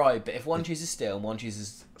it. Right, but if one chooses steal and one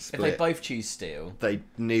chooses... If they Split. both choose steal,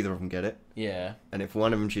 Neither of them get it. yeah. And if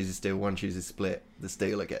one of them chooses steal, one chooses split, the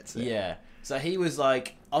stealer gets it. Yeah. So he was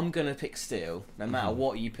like, I'm going to pick steal, no matter Mm-hmm.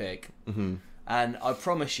 what you pick. hmm And I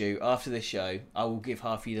promise you, after this show, I will give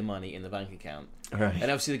half of you the money in the bank account. Right. And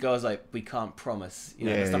obviously the guy's like, we can't promise, you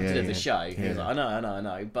know, Yeah, it's nothing to do with yeah, the show. yeah. He was like, I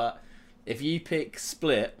know, but if you pick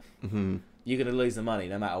split, Mm-hmm. you're going to lose the money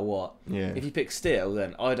no matter what. Yeah. If you pick still,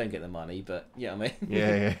 then I don't get the money, but you know what I mean?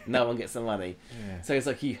 Yeah. No one gets the money. Yeah. So it's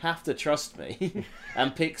like, you have to trust me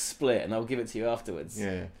and pick split, and I'll give it to you afterwards.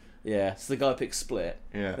 Yeah. Yeah, so the guy picks split,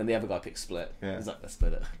 Yeah. then the other guy picks split. Yeah. He's like, let's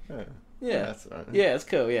split it. Yeah. Yeah. That's right. Yeah, it's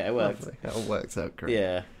cool. Yeah, it worked. Lovely. That all works out great.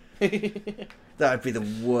 Yeah. That'd be the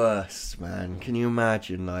worst, man. Can you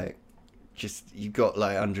imagine, like, just you got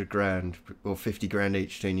like 100 grand or 50 grand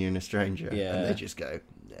each between you and a stranger, Yeah. and they just go,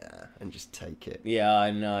 nah, and just take it. Yeah,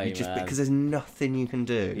 I know, You just man. because there's nothing you can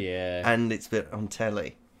do. Yeah. And it's been on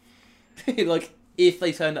telly. Like, if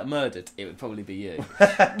they turned up murdered, it would probably be you.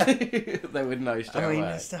 They would know straight I mean,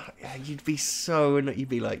 away. it's not, yeah, you'd be so you'd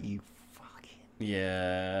be like, you fucking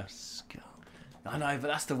Yeah. scum. I know, but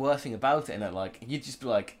that's the worst thing about it, innit? Like, you'd just be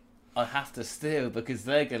like, I have to steal because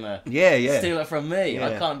they're gonna Yeah. steal it from me.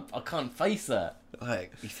 Yeah. I can't face that.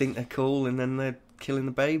 Like, you think they're cool, and then they're killing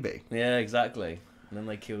the baby. Yeah, exactly. And then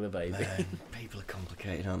they kill the baby. Man, people are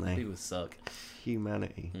complicated, aren't they? People suck.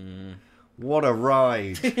 Humanity. Mm. What a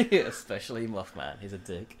ride. Especially Mothman. He's a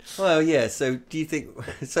dick. Well, yeah, so do you think...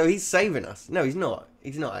 So he's saving us? No, he's not.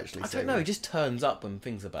 He's not actually I saving don't know. He us. just turns up when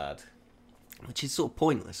things are bad. Which is sort of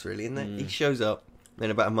pointless, really, isn't it? Mm. He shows up, then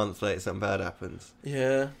about a month later something bad happens.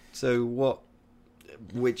 Yeah. So what...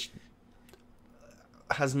 Which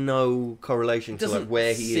has no correlation It to doesn't like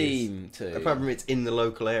where he seem is. to. Apart from it's in the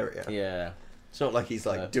local area. Yeah. It's not like he's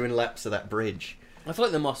like doing laps of that bridge. I feel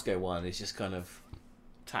like the Moscow one is just kind of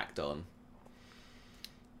tacked on.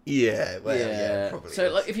 Yeah, well, yeah, probably. So,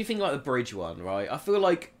 is. like, if you think like the bridge one, right? I feel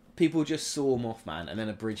like people just saw Mothman and then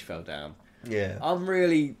a bridge fell down. Yeah. I'm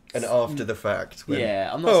really. And after the fact. When, Yeah,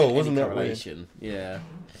 I'm not Oh, seeing wasn't any that weird? correlation. Yeah.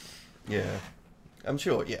 Yeah. I'm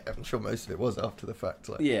sure most of it was after the fact,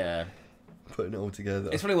 like Yeah. putting it all together.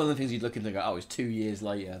 It's probably one of the things you'd look into and go, oh, it's 2 years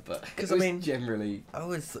later, but 'Cause, it I was mean- generally. I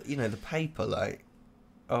was, the paper, like,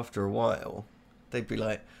 after a while, they'd be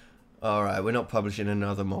like, alright, we're not publishing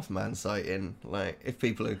another Mothman sighting. Like, if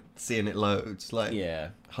people are seeing it loads, like, Yeah.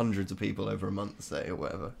 hundreds of people over a month, say, or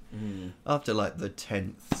whatever. Mm. After, like, the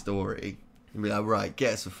 10th story, you'd be like, right,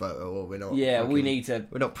 get us a photo, or we're not... Yeah, we fucking- need to.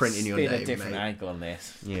 We're not printing your spin name, a different mate. angle on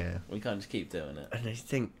this. Yeah. We can't just keep doing it. And I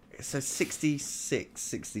think, so 66,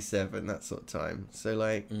 67, that sort of time. So,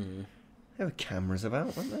 like, Mm. there were cameras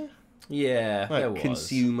about, weren't there? Yeah, there Like, was.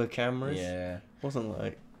 consumer cameras. Yeah. Wasn't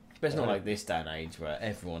like... But it's not like this day and age where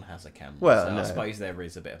everyone has a camera. Well, so no. I suppose there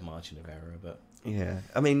is a bit of margin of error, but Yeah.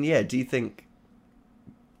 I mean, yeah, do you think...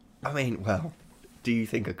 I mean, well, do you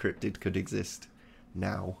think a cryptid could exist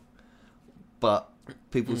now? But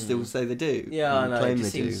people still say they do. yeah, I and know. It claim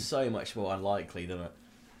just they seems do. so much more unlikely, doesn't it?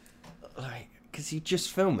 Like, because you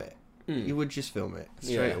just film it. Mm. You would just film it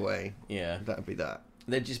straight Yeah. away. Yeah, That'd be that.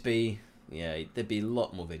 there'd just be there'd be a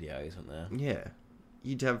lot more videos, wouldn't there? Yeah.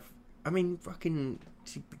 You'd have... I mean, fucking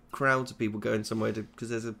crowds of people going somewhere because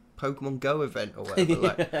there's a Pokemon Go event or whatever.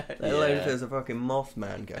 Like, let alone if Yeah. there's a fucking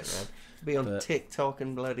Mothman going on. It'd be on But- TikTok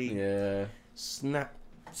and bloody Yeah.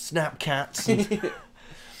 Snapcats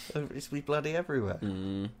and it's be bloody everywhere.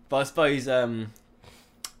 Mm. But I suppose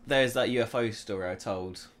there's that UFO story I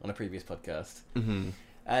told on a previous podcast, Mm-hmm.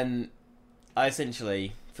 and I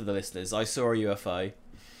essentially, for the listeners, I saw a UFO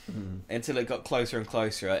until it got closer and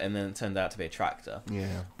closer, and then it turned out to be a tractor.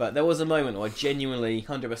 Yeah. But there was a moment where I genuinely,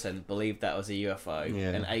 100% believed that was a UFO Yeah.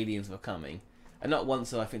 and aliens were coming. And not once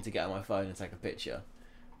did I think to get on my phone and take a picture.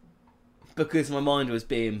 Because my mind was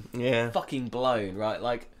being Yeah. fucking blown, right?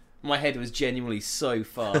 Like, my head was genuinely so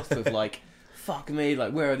fast with, like, fuck me,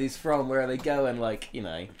 like, where are these from? Where are they going? Like,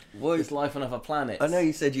 is life on other planets? I know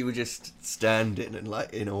you said you were just standing and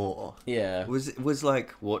like in awe. Yeah. Was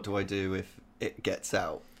like, what do I do if it gets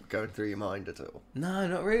out going through your mind at all? No,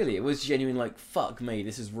 not really. It was genuine, like, fuck me,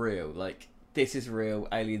 this is real. Like, this is real,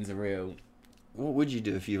 aliens are real. What would you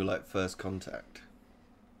do if you were like first contact?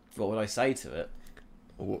 What would I say to it?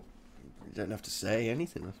 Or what, you don't have to say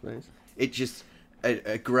anything, I suppose. It just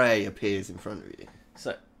a grey appears in front of you.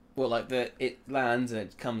 So, well, like, it lands and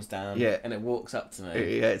it comes down, Yeah. and it walks up to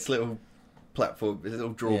me. Yeah, its little platform, its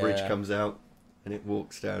little drawbridge Yeah. comes out, and it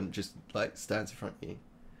walks down, just like stands in front of you.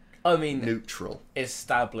 I mean, Neutral.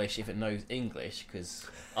 establish if it knows English, because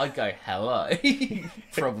I'd go, hello,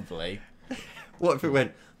 probably. What if it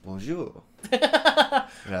went, bonjour?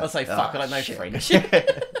 I'll say, fuck, I don't know shit. French.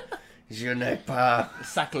 Je n'ai pas.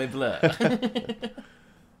 Sacre bleu.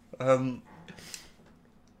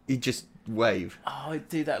 You just wave. Oh, I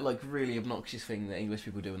do that, like, really obnoxious thing that English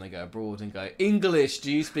people do when they go abroad and go, English,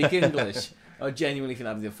 do you speak English? I genuinely think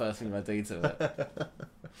that'd be the first thing I do to it.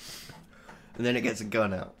 And then it gets a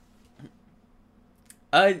gun out.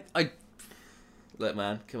 I look,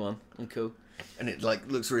 man, come on, I'm cool. And it like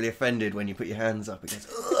looks really offended when you put your hands up. It goes,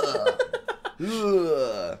 ugh,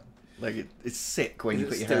 ugh. Like it's sick when you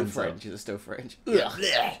put your hands French? up. Is it still French?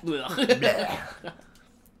 Yeah. Ugh.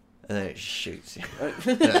 And then it shoots you.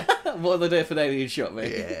 What did they do if an alien shot me?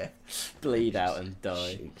 Yeah. Bleed out and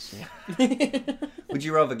die. Shoots you. Would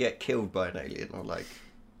you rather get killed by an alien or like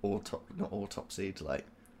not autopsied, like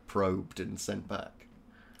probed and sent back?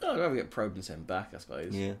 Oh, I'd rather get probed and sent back, I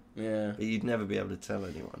suppose. Yeah. Yeah. But you'd never be able to tell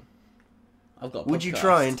anyone. I've got. Would you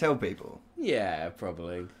try and tell people? Yeah,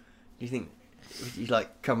 probably. Do you think you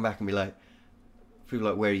like come back and be like, people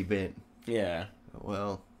like, where you been? Yeah.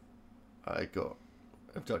 Well, I got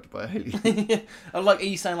abducted by an alien. I'm like, are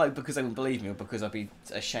you saying like because they wouldn't believe me, or because I'd be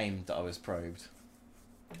ashamed that I was probed?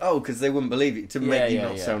 Oh, because they wouldn't believe you to make you yeah,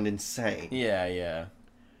 not yeah. sound insane. Yeah, yeah.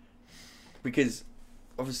 Because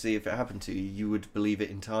obviously, if it happened to you, you would believe it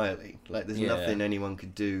entirely. Like, there's Yeah. nothing anyone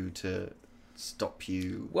could do to stop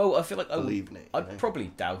you. Well, I feel like believing it. I'd probably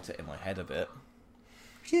doubt it in my head a bit.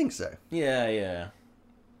 Do you think so? Yeah, yeah.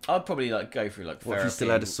 I'd probably like go through like What therapy. if you still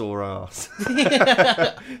had a sore ass?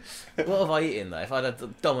 What have I eaten though? If I'd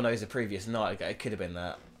had Domino's the previous night, it could have been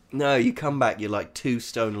that. No, you come back, you're like 2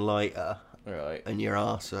 stone lighter, Right. and your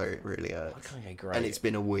ass really I hurts. can't get great. And it's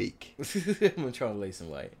been a week. I'm trying to lose some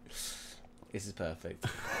weight. This is perfect.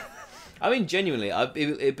 I mean, genuinely,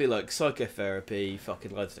 it'd be like psychotherapy,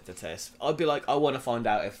 fucking lie detector test. I'd be like, I want to find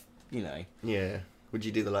out if, you know, Yeah. Would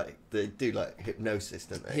you do they do like hypnosis,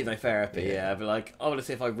 don't they? hypnotherapy, yeah. I'd be like, I want to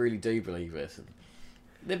see if I really do believe this. And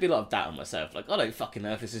there'd be a lot of doubt on myself. Like, I don't fucking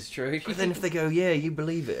know if this is true. But then if they go, yeah, you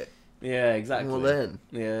believe it. Yeah, exactly. Well then.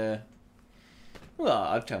 Yeah. Well,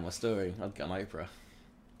 I'd tell my story. I'd get on Oprah.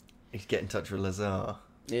 You'd get in touch with Lazar.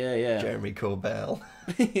 Yeah, yeah. Jeremy Corbell.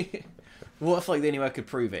 What if like the only way I could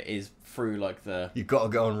prove it is through like the You've got to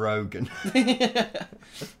go on Rogan.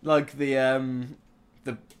 like the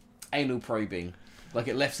anal probing, like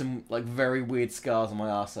it left some like very weird scars on my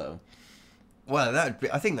arsehole. Well,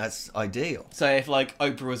 I think that's ideal. So if like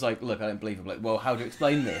Oprah was like, look, I don't believe it, I'm like, well, how do you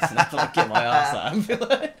explain this? And I have to like get my arse out and be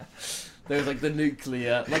like, there was like the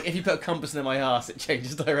nuclear, like if you put a compass in my arse, it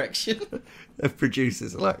changes direction. The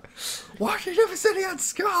producers are like, why did you never said he had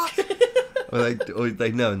scars? or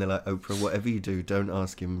they know and they're like, Oprah, whatever you do, don't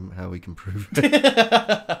ask him how we can prove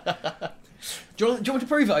it. Do you want to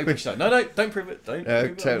prove it, Oprah? She's like, no, don't prove it. Don't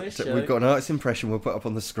prove it on this show. We've got an artist's impression we'll put up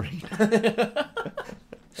on the screen.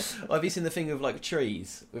 Have you seen the thing of like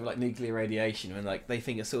trees with like nuclear radiation when like they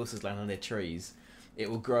think a saucer's land on their trees, it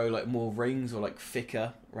will grow like more rings or like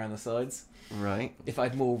thicker around the sides. Right. If I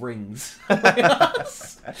had more rings, or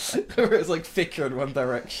it was like thicker in one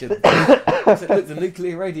direction. So look, the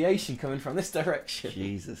nuclear radiation coming from this direction.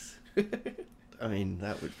 Jesus. I mean,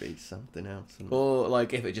 that would be something else. Wouldn't it? Or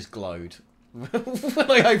like if it just glowed.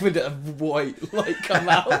 When I opened it, a white light come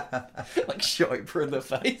out, like shot Oprah in the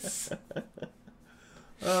face.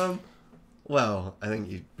 Well, I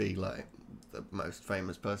think you'd be like the most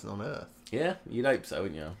famous person on earth. Yeah, you'd hope so,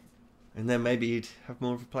 wouldn't you? And then maybe you'd have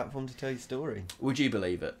more of a platform to tell your story. Would you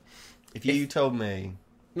believe it? If you told me...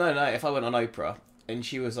 No, if I went on Oprah and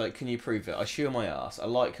she was like, can you prove it? I show her my ass, a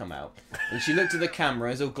light come out, and she looked at the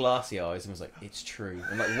camera, all glassy eyes, and was like, it's true.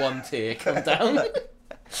 And like one tear come down.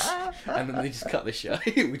 And then they just cut the show.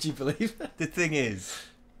 Would you believe it? The thing is,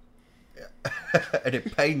 and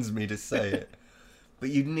it pains me to say it, but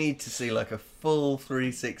you need to see like a full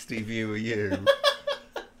 360 view of you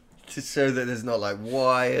to show that there's not like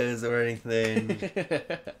wires or anything.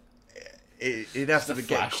 It'd have Just to a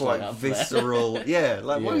get flashlight quite up there. visceral. Yeah,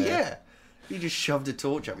 like, well, Yeah. yeah. You just shoved a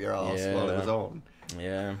torch up your ass while it was on.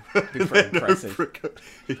 Yeah, be pretty impressive.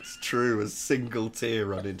 It's true, a single tear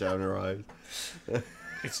running down her eyes.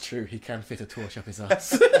 It's true, he can fit a torch up his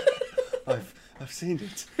ass. I've seen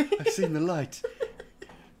it. I've seen the light.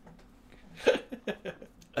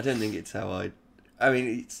 I don't think it's how I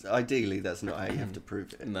mean, it's ideally that's not how you have to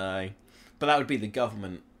prove it. No, but that would be the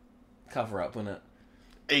government cover up, wouldn't it?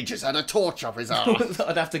 He just had a torch up his ass.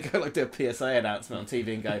 I'd have to go like do a PSA announcement on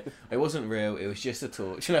TV and go, it wasn't real, it was just a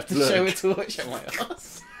torch. And I have to Look. show a torch at my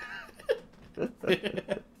ass.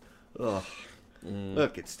 Oh.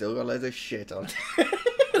 Look, it's still got loads of shit on.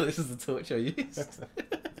 This is the torch I used.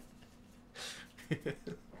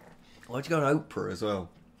 Why'd you go on Oprah as well?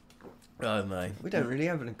 Oh no. We don't really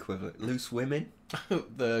have an equivalent. Loose Women?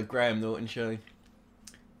 The Graham Norton show.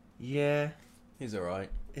 Yeah. He's alright.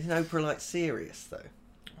 Isn't Oprah like serious though?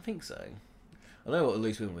 I think so. I know what the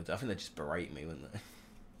loose women would do. I think they'd just berate me, wouldn't they?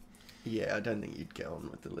 Yeah, I don't think you'd get on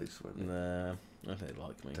with the Loose Women. Nah. I don't think they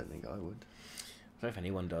like me. I don't think I would. I don't know if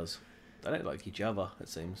anyone does. They don't like each other, it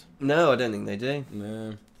seems. No, I don't think they do.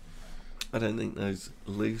 No. I don't think those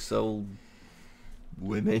loose old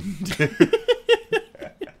women do.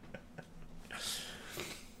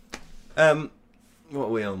 What are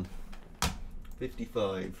we on?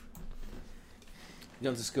 55. You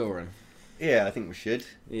on to scoring? Yeah, I think we should.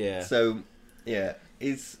 Yeah. So, yeah,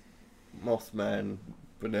 is Mothman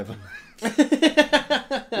benevolent?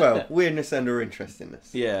 Well, weirdness and or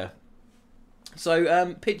interestingness. Yeah.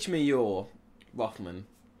 So, pitch me your Mothman.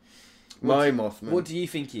 My Mothman. What do you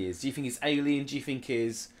think he is? Do you think he's alien? Do you think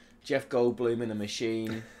he's Jeff Goldblum in a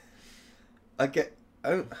machine? I get...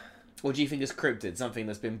 Oh, Or do you think it's cryptid, something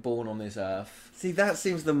that's been born on this earth? see, that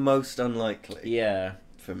seems the most unlikely Yeah.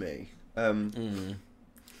 for me. How do you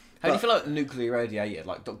But- feel like nuclear radiated,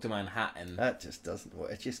 like Dr. Manhattan? That just doesn't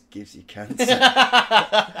work. It just gives you cancer.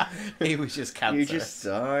 He was just cancer. You just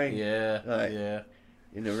die. Yeah, Like- yeah.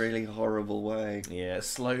 In a really horrible way. Yeah,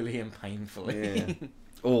 slowly and painfully. Yeah.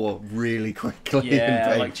 Or really quickly.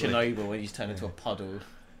 Yeah, and like painfully. Chernobyl when he's turned into a puddle.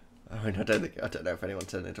 I mean, I don't know if anyone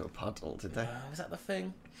turned into a puddle, did they? Was that the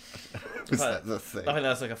thing? Was that the thing? I think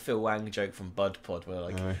that's like a Phil Wang joke from Bud Pod where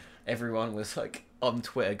like No. everyone was like on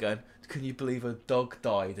Twitter going, "Can you believe a dog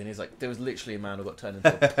died?" And he's like, "There was literally a man who got turned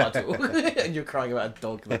into a puddle," and you're crying about a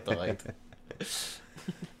dog that died.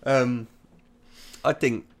 I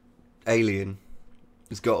think Alien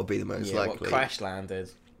has got to be the most Yeah, what likely. crash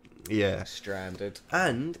landed, Yeah. stranded.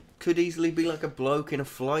 And could easily be like a bloke in a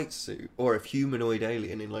flight suit or a humanoid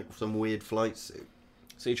alien in like some weird flight suit.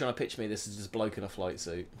 So you're trying to pitch me this is just bloke in a flight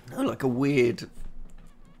suit? No, like a weird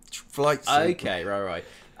flight suit. Okay, right.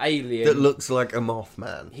 Alien. That looks like a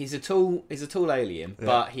Mothman. He's a tall alien, Yeah.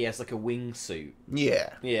 but he has like a wingsuit.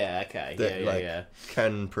 Yeah. Yeah, okay. That Yeah.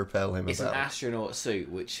 can propel him It's about. an astronaut suit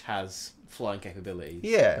which has flying capabilities.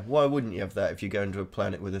 Yeah, why wouldn't you have that if you go into a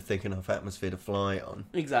planet with a thick enough atmosphere to fly on?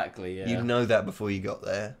 Exactly, yeah. You'd know that before you got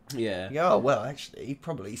there. Yeah. Yeah, oh, well, actually, he'd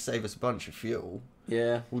probably save us a bunch of fuel.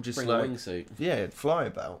 Yeah. We'll just bring like, a wingsuit. yeah, fly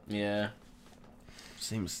about. Yeah.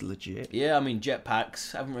 Seems legit. Yeah, I mean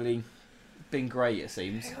jetpacks haven't really been great it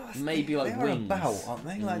seems. Maybe like they wings. are about, aren't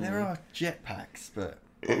they? Like there Mm. are jetpacks, but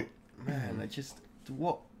man, they just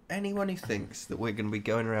what anyone who thinks that we're going to be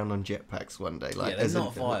going around on jetpacks one day, like Yeah, they're as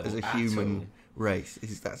not a viable as a at human all. race,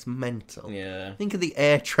 that's mental. Yeah. Think of the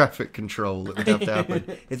air traffic control that would have to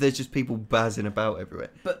happen if there's just people buzzing about everywhere.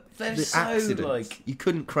 But they're The so accidents. like You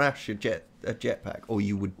couldn't crash a jetpack, or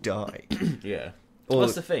you would die. yeah. Or-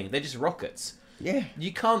 That's the thing. They're just rockets. Yeah.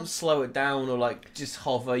 You can't slow it down or like just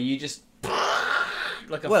hover. You just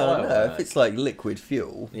like a Well, no, firework. if it's like liquid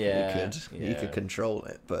fuel, Yeah, you yeah. could control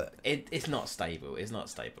it. But It's not stable. It's not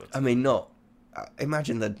stable. I mean, not.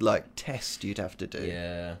 Imagine the like test you'd have to do.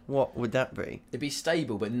 Yeah. What would that be? It'd be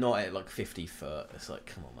stable, but not at like 50 foot. It's like,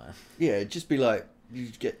 come on, man. Yeah, it'd just be like you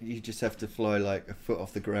just have to fly like a foot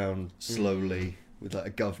off the ground slowly with like a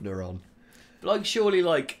governor on. But like, surely,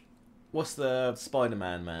 like, what's the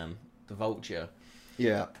Spider-Man man, the Vulture?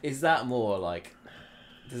 Yeah. Is that more like?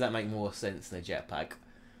 Does that make more sense than a jetpack?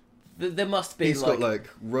 There must be. He's like, got like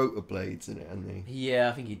rotor blades in it, hasn't he? Yeah,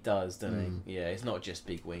 I think he does, doesn't he? Yeah, it's not just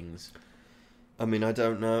big wings. I mean, I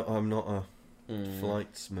don't know. I'm not a Mm.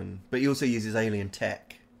 flightsman, but he also uses alien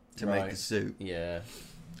tech to make Right. the suit, Yeah.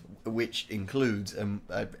 which includes an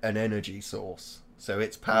energy source, so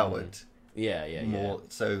it's powered Yeah. more.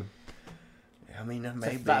 So, I mean, So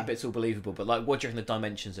maybe that bit's all believable, but like, what do you reckon the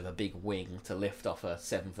dimensions of a big wing to lift off a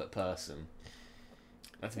 7-foot person?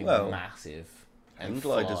 That's be Well, massive. hang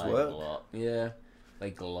gliders fly work. a lot. Yeah, they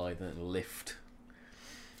glide and lift.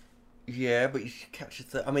 Yeah, but you should catch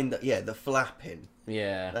the. I mean, the flapping.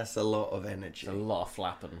 Yeah, That's a lot of energy. it's a lot of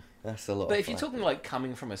flapping. That's a lot. But of if you're flapping. talking like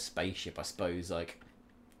coming from a spaceship, I suppose like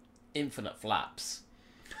infinite flaps.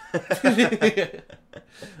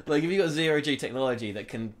 Like if you've got 0G technology that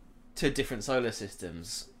can to different solar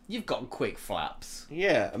systems, you've got quick flaps.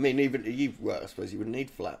 Yeah, I mean, even you. Well, I suppose you wouldn't need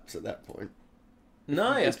flaps at that point. No,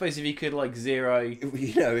 I suppose if you could like zero,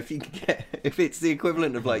 You know, if you can get, if it's the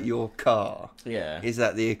equivalent of like your car, yeah, is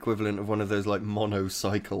that the equivalent of one of those like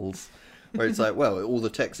monocycles, where it's like, well, all the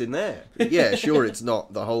tech's in there. Yeah, sure, it's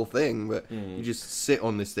not the whole thing, but you just sit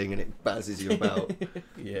on this thing and it bazzes you about.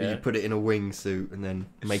 yeah, You put it in a wingsuit and then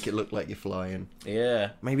make it look like you're flying.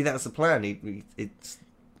 yeah. Maybe that's the plan. It's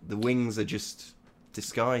the wings are just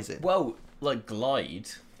disguise it. Well, like glide.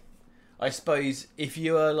 I suppose if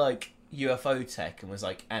you were like UFO tech and was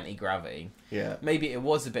like anti-gravity, Yeah. maybe it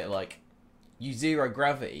was a bit like you zero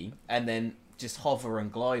gravity and then just hover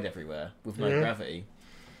and glide everywhere with no Yeah. gravity.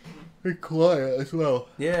 Be quiet as well.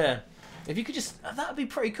 Yeah. If you could just... That would be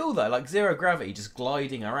pretty cool, though. Like, zero gravity, just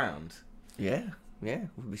gliding around. Yeah,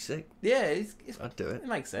 would be sick. Yeah, I'd do it. it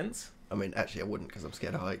makes sense. I mean, actually, I wouldn't because I'm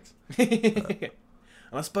scared of heights. And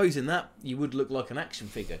I suppose in that you would look like an action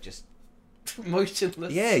figure, just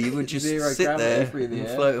motionless. Yeah, you would just Zero sit gravity there through the and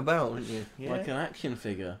air. float about, wouldn't you? Yeah. Like an action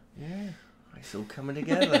figure. Yeah. It's all coming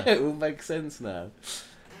together. It all makes sense now.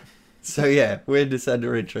 So yeah, weirdness and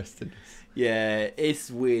or interested. Yeah,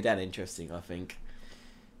 it's weird and interesting, I think.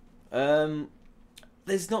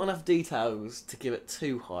 There's not enough details to give it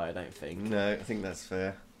too high, I don't think. No, I think that's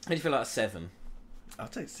fair. How do you feel like 7? I'll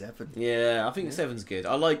take 7. Yeah, I think 7's good.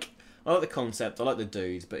 I like the concept, I like the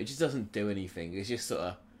dudes, but it just doesn't do anything. It's just sort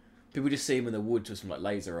of... People just see him in the woods with some like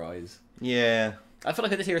laser eyes. Yeah. I feel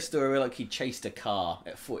like I did hear a story where like he chased a car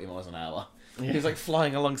at 40 miles an hour. Yeah. He was like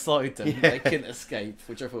flying alongside them. Yeah. They couldn't escape,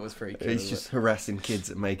 which I thought was pretty cool. He's just harassing kids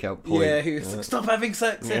at make-out point. Yeah, he was like, stop having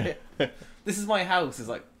sex Yeah. here. This is my house. It's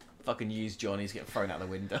like, fucking use Johnny's getting thrown out the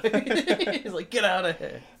window. He's like, get out of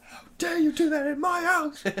here. How dare you do that in my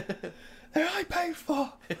house that I paid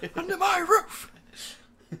for under my roof?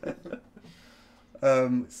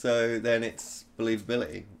 So then it's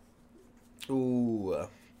believability. Ooh.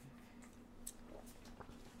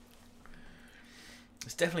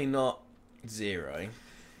 It's definitely not 0.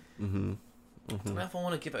 Mm-hmm. I don't know if I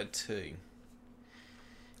want to give it a 2.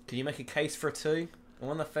 Can you make a case for a 2? I'm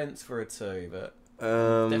on the fence for a 2, but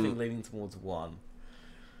definitely leaning towards 1.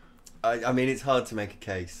 I mean, it's hard to make a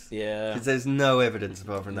case. Yeah. Because there's no evidence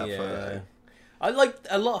apart from that photo. I like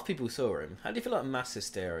a lot of people saw him. How do you feel like mass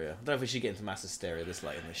hysteria? I don't know if we should get into mass hysteria this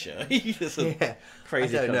late in the show. It's a Yeah.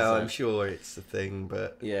 crazy I don't know, I'm concept. sure it's a thing,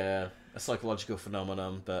 but... Yeah, a psychological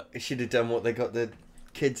phenomenon, but... It should have done what they got the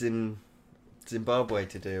kids in Zimbabwe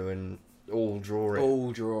to do and all draw it.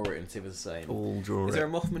 All draw it and see if it's the same. All draw Is it. there a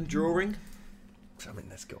Mothman drawing? I mean,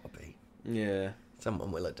 there's got to be. Yeah.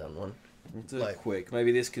 Someone will have done one. We'll do Like- it quick.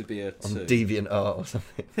 Maybe this could be a On 2. DeviantArt or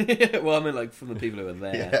something. Well, I mean, like, from the people who were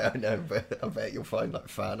there. Yeah, I know, but I bet you'll find like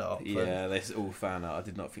fan art. Yeah, this is all fan art. I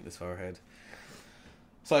did not think this far ahead.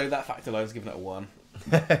 So that fact alone is giving it a 1.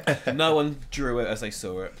 No one drew it as they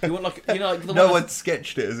saw it. You want like like the No one one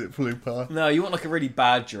sketched it as it flew past. No, you want like a really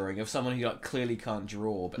bad drawing of someone who like clearly can't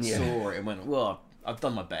draw but Yeah. saw it and went, "Well, I've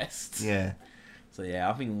done my best." Yeah. So yeah,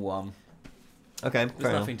 I think 1. Okay, There's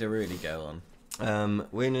fair nothing to really go on.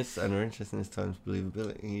 Weirdness and or interestingness times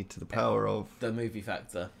believability to the power of The movie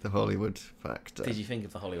factor. the Hollywood factor. Did you think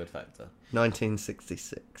of the Hollywood factor?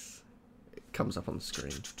 1966. It comes up on the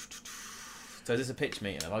screen. So is this a pitch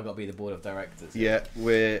meeting? Have I got to be the board of directors? Yeah,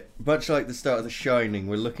 we're much like the start of The Shining.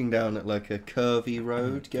 We're looking down at like a curvy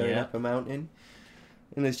road going Yeah. up a mountain,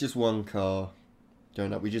 and there's just one car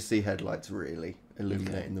going up. We just see headlights really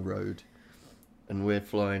illuminating the road, and we're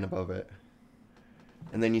flying above it.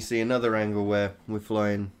 And then you see another angle where we're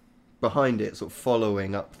flying behind it, sort of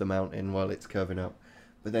following up the mountain while it's curving up.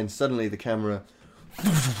 But then suddenly the camera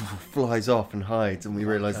flies off and hides, and we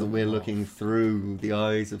realise that we're looking through the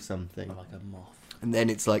eyes of something. Like a moth. And then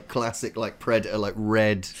it's like classic, like Predator, like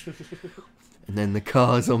red. And then the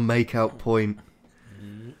car's on make-out point.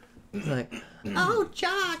 It's like, oh,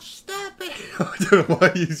 Josh, stop it! I don't know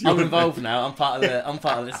why you use your I'm involved now. I'm part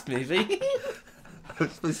of this movie. I'm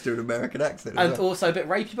supposed to do an American accent. as And well. also a bit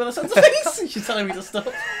rapey by the sounds of things. You're telling me to stop.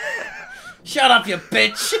 Shut up, you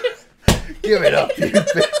bitch! Give it up, you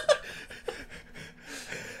bitch.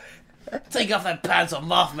 Take off that pants or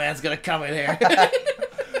Mothman's gonna come in here.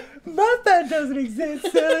 Mothman doesn't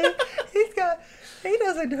exist, silly. He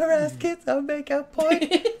doesn't harass kids on make-out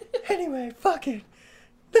point. Anyway, fuck it.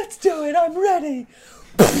 Let's do it. I'm ready.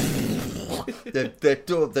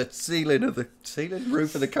 the ceiling of the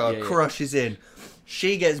roof of the car Yeah. crushes in.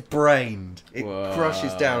 She gets brained. It Whoa.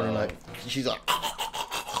 crushes down and like she's like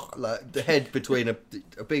the head between a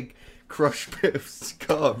big crushed bit of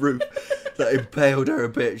car roof that impaled her a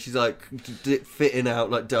bit. She's like fitting out,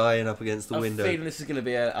 like dying up against the I'm window. feeling this is gonna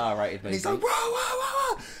be an R-rated And movie. he's like, whoa, whoa,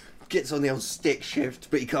 whoa, whoa. Gets on the old stick shift,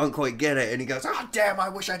 but he can't quite get it. And he goes, oh, damn, I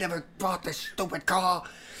wish I never bought this stupid car.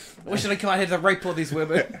 Why should I come out here to rape all these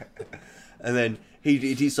women? And then he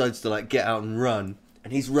decides to like get out and run.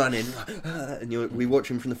 And he's running. And we watch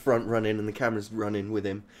him from the front running, and the camera's running with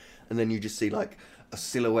him. And then you just see like a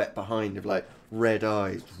silhouette behind of like red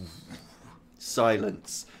eyes.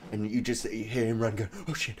 Silence. And you hear him run, go,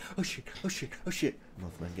 oh shit, oh shit, oh shit, oh shit.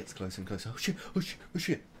 Mothman gets closer and closer. Oh shit, oh shit, oh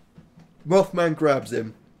shit. Mothman grabs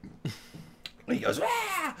him. And he goes,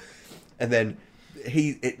 ah! And then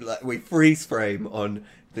we freeze frame on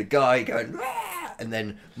the guy going, ah! And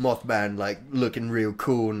then Mothman like looking real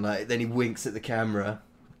cool, and like then he winks at the camera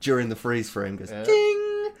during the freeze frame, goes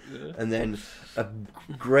ding, and then a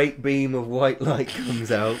great beam of white light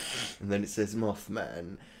comes out, and then it says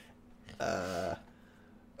Mothman.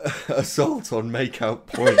 Assault on Makeout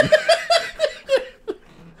Point.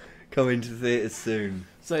 Coming to theatres soon.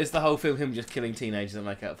 So it's the whole film him just killing teenagers at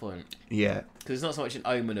Makeout Point? Yeah. Because it's not so much an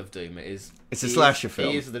omen of doom, it is... It's a slasher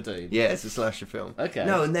film. He is the doom. Yeah, it's a slasher film. Okay.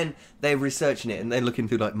 No, and then they're researching it and they're looking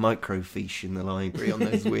through like microfiche in the library on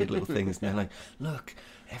those weird little things. And they're like, look,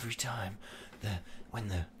 every time when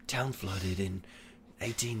the town flooded in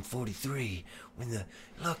 1843,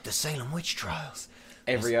 look, the Salem witch trials.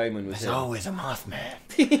 Every omen was There's him. always a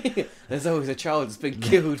Mothman. There's always a child that's been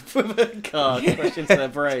killed from a car crushed into their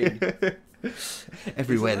brain.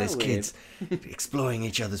 Everywhere Isn't there's that kids exploring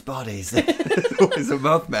each other's bodies, there's always a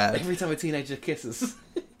Mothman. Every time a teenager kisses.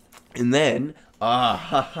 And then,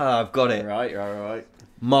 I've got it. Right.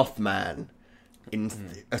 Mothman in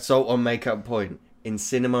Assault on Makeout Point in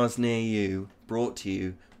cinemas near you, brought to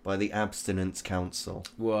you by the Abstinence Council.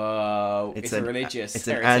 Whoa. It's a religious. It's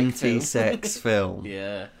an heretic film. anti-sex film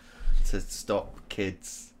Yeah. to stop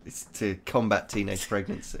kids. It's to combat teenage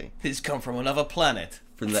pregnancy. It's come from another planet.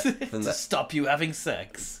 From to that, stop you having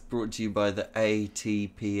sex. brought to you by the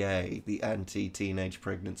ATPA, the Anti-Teenage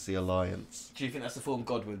Pregnancy Alliance. Do you think that's the form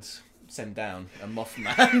God would send down? A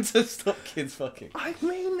Mothman to stop kids fucking? I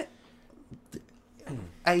mean,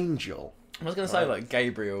 Angel. I was going to say, like,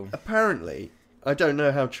 Gabriel. Apparently, I don't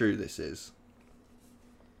know how true this is.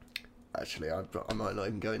 Actually, I might not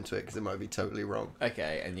even go into it because it might be totally wrong.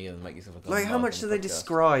 Okay, and you're going to make yourself a Like, how much do they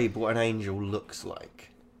describe what an angel looks like?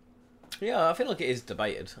 Yeah, I feel like it is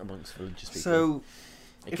debated amongst religious people. So,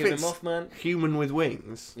 it if could be it's Mothman. human with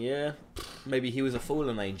wings, Yeah. Maybe he was a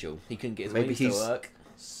fallen angel. He couldn't get his Maybe wings he's- to work.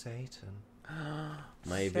 Satan.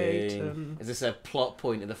 Maybe. Satan. Is this a plot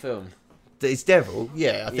point in the film? It's devil.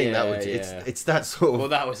 Yeah, I think that would. Yeah. It's that sort of. Well,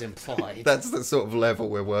 that was implied. That's the sort of level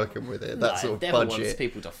we're working with here. That sort of devil wants budget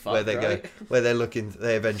people to fuck, where they right? go, where they're looking.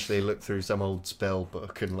 They eventually look through some old spell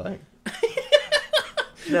book and like.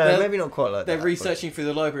 No, They're- maybe not quite like They're that. researching through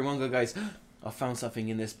the library, and one guy goes, I found something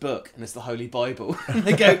in this book, and it's the Holy Bible. And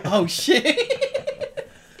they go, oh shit! but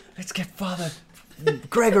let's get Father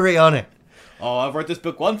Gregory on it. Oh, I've read this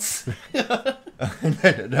book once. And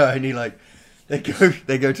then, no, only like they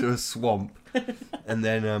go to a swamp, and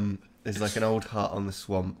then there's like an old hut on the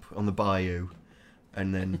swamp on the bayou,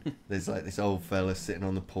 and then there's like this old fella sitting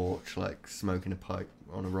on the porch like smoking a pipe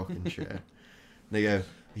on a rocking chair. And they go, "Are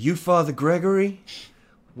you Father Gregory?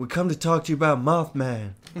 We come to talk to you about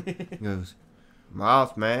Mothman." He goes,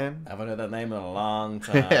 "Mothman?" I haven't heard that name in a long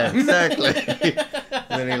time. Yeah, exactly.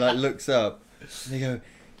 And then he like looks up, and they go,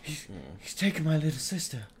 he's taken my little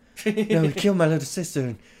sister. No, he killed my little sister,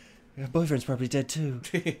 and her boyfriend's probably dead too.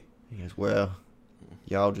 He goes, well,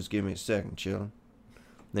 y'all just give me a second, chillin'.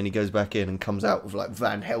 Then he goes back in and comes out with like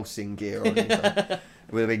Van Helsing gear on,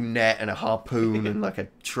 with a big net and a harpoon and like a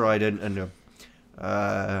trident and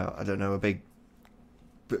I don't know, a big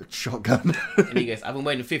shotgun. And he goes, I've been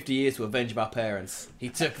waiting 50 years to avenge my parents. He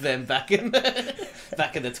took them back in the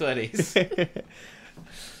 20s.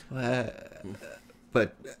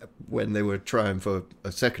 But when they were trying for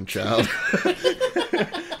a second child,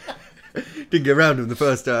 didn't get around to him the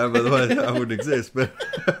first time, otherwise I wouldn't exist. But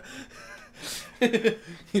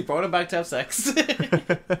He brought him back to have sex.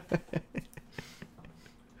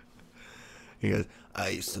 he goes, I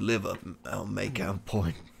used to live up on Makeout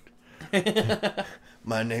Point.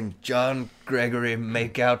 My name's John Gregory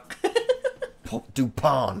Makeout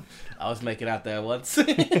Dupont. I was making out there once.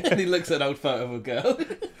 And he looks at an old photo of a girl.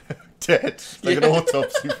 Dead. Like an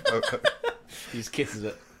autopsy photo. He just kisses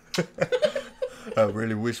it. I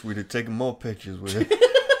really wish we'd have taken more pictures with it.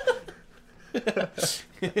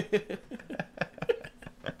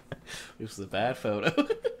 This was a bad photo.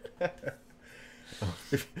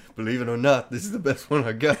 Believe it or not, this is the best one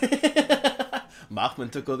I got.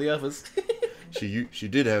 Mothman took all the others. She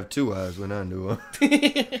did have 2 eyes when I knew her.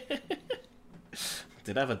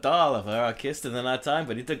 Did have a doll of her I kissed in the night time,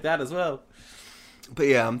 but he took that as well. But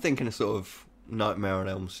yeah, I'm thinking of sort of Nightmare on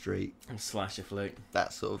Elm Street, Slasher flick.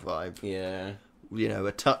 that sort of vibe. Yeah. You know,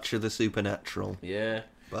 a touch of the supernatural, Yeah.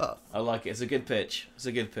 but I like it. It's a good pitch. It's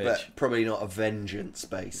a good pitch. probably not a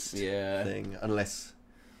vengeance-based Yeah. thing, unless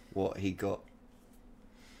what he got.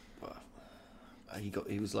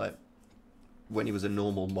 He was like when he was a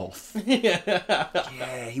normal moth.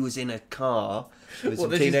 Yeah, he was in a car with What, some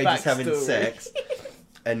this is teenagers having backstory? sex,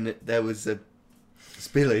 and there was a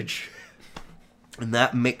spillage, and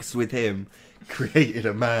that mixed with him created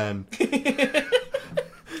a man.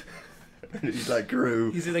 And he like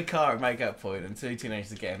grew. He's in a car at Makeout Point and 2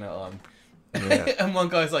 teenagers are getting it on. Yeah. And one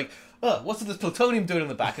guy's like, oh, what's this plutonium doing in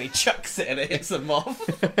the back? And he chucks it and it hits a moth.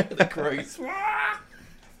 The crows.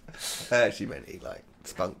 I actually meant he like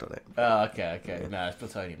spunked on it. Oh, okay. No, it's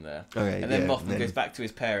plutonium there. Okay, And then yeah, Mothman then- goes back to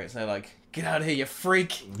his parents, and they're like, "Get out of here, you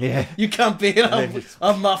freak! Yeah. You can't be in then just-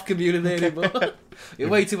 our Muff community anymore. You're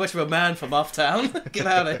way too much of a man for Muff Town. Get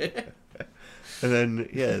out of here." And then,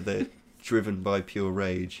 yeah, they're driven by pure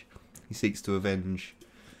rage. He seeks to avenge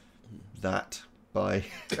that by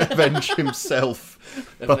avenge himself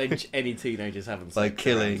Avenge any teenagers having sex by around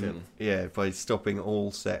killing, him. yeah, by stopping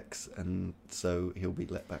all sex, and so he'll be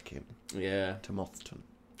let back in Yeah. to Mothton.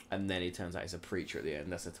 And then he turns out he's a preacher at the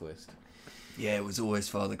end. That's a twist. Yeah, it was always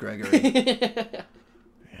Father Gregory.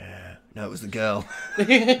 Yeah, no, it was the girl.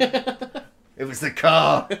 It was the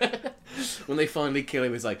car. When they finally kill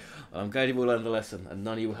him, he's like, "I'm glad you all learned a lesson, and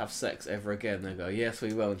none of you will have sex ever again." They go, "Yes,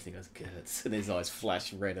 we will." And he goes, "Good." And his eyes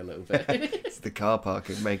flash red a little bit. It's the car park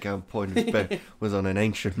at Maycown Point of bed was on an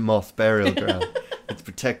ancient moth burial ground. It's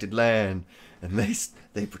protected land, and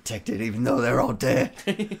they protect it even though they're all dead.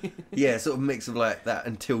 Yeah, sort of mix of like that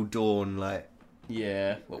Until Dawn, like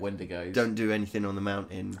Yeah, what Wendigos. don't do anything on the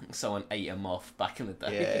mountain. Someone ate a moth back in the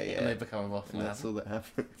day, Yeah, yeah. and they become a moth man. That's all that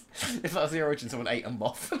happens. If that was the origin, someone ate a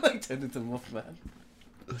moth and they turned into a Mothman.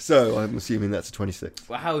 So I'm assuming that's a 26.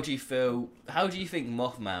 Well, how do you feel? How do you think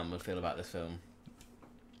Mothman would feel about this film?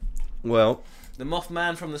 Well, The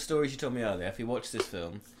Mothman from the stories you told me earlier. If he watched this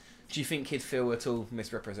film, do you think he'd feel at all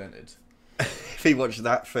misrepresented? if he watched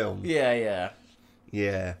that film, Yeah.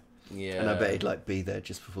 and I bet he'd like be there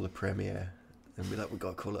just before the premiere and be like, "We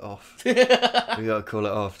gotta call it off. We gotta call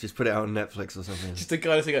it off. Just put it out on Netflix or something." Just a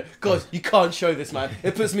guy to go, "God, you can't show this, man.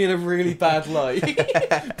 It puts me in a really bad light.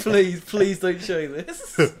 please don't show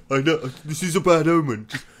this." I know this is a bad omen.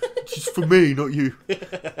 Just for me, not you.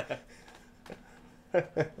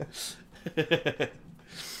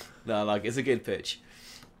 No, like, it's a good pitch.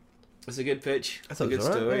 It's a good pitch. I It's a thought good it was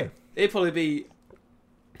alright, story. yeah. It'd probably be.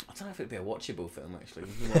 I don't know if it'd be a watchable film, actually.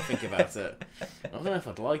 The more I think about it, I don't know if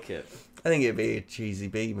I'd like it. I think it'd be a cheesy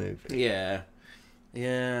B movie. Yeah,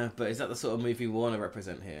 but is that the sort of movie we want to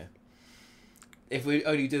represent here? If we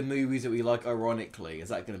only do movies that we like ironically, is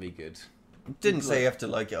that going to be good? Didn't say you have to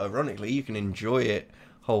like it ironically. You can enjoy it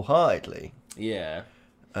wholeheartedly. Yeah.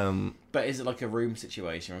 But is it like a Room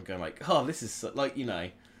situation? Where I'm going like, "Oh, this is like, you know."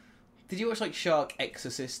 Did you watch like Shark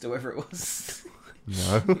Exorcist or whatever it was?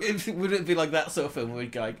 No. Would it be like that sort of film where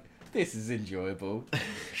we'd go like, "This is enjoyable"?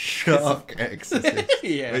 Shark exorcist.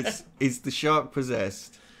 Yeah. Is the shark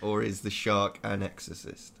possessed or is the shark an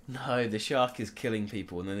exorcist? No, the shark is killing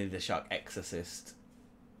people, and then they need the shark exorcist.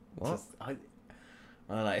 What? I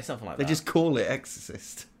don't know. It's something like They that. just call it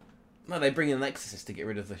exorcist. No, they bring in an exorcist to get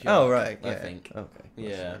rid of the shark. Oh right, yeah. I think. Okay. that's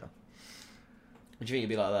Yeah. fair enough. Would you think it'd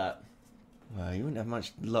be like that? Well, you wouldn't have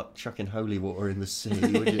much luck chucking holy water in the sea,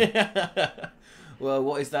 would you? Well,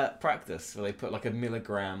 what is that practice where they put like a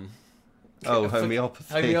milligram? Oh,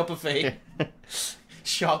 homeopathy. Homeopathy.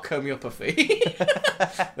 Shark homeopathy.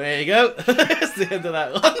 There you go. That's the end of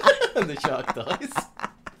that one. And the shark dies.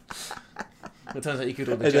 It turns out you could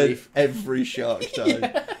order And jelly. then every shark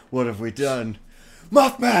died. What have we done?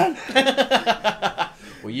 Mothman!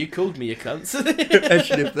 Well, you called me, you cunts.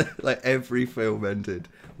 Imagine if like every film ended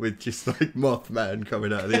with just like Mothman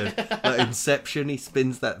coming out of the end. Like Inception, he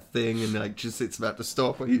spins that thing and like just it's about to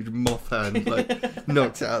stop. A huge moth hand like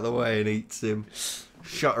knocks it out of the way and eats him.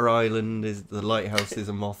 Shutter Island is the lighthouse is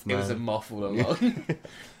a Mothman. It was a moth all along.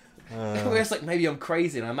 Where it's like, maybe I'm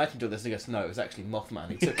crazy, and I imagined all this, and he goes, "No, it was actually Mothman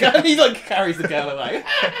who took her." And he like carries the girl away.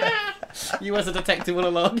 You was a detective all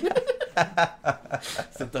along.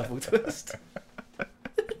 It's a double twist.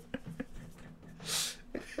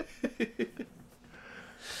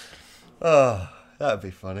 Oh, that'd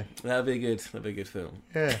be funny. That'd be good. That'd be a good film.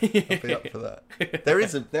 Yeah, I'd be up for that.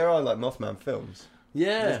 There are like Mothman films.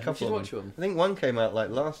 Yeah, There's a we couple should of watch them. one. I think one came out like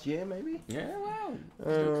last year, maybe. Yeah, wow.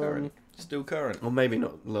 Still current. Still current. Or maybe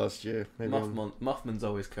not last year. Maybe Mothman's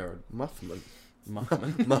always current. Mothman.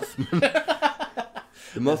 Mothman. Mothman.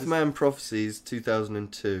 The Mothman Prophecies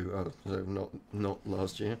 2002. Oh, so not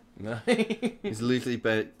last year. No. It's loosely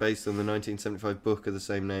based on the 1975 book of the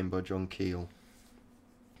same name by John Keel.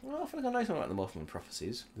 Well, I feel like I know something about the Mothman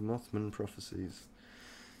prophecies. The Mothman Prophecies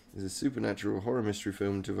is a supernatural horror mystery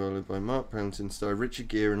film developed by Mark Pouncin, starring Richard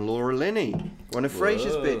Gere and Laura Linney, one of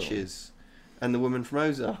Frasier's Whoa. bitches, and the woman from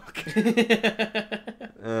Ozark.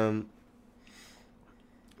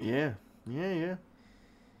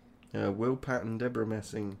 Yeah. Will Patton, Deborah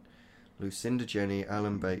Messing, Lucinda Jenny,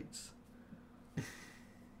 Alan Bates.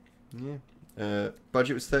 Yeah.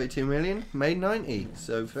 Budget was 32 million, made 90,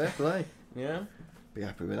 so fair play. Yeah. Be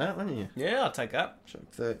happy with that, wouldn't you? Yeah, I'll take that. Chuck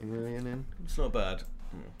 30 million in. It's not bad.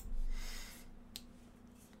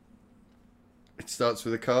 It starts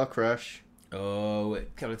with a car crash. Oh, a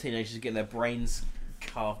couple of teenagers getting their brains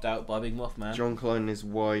Carved out by Big Mothman. John Clyde and his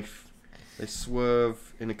wife, they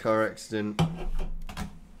swerve in a car accident.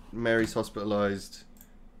 Mary's hospitalised.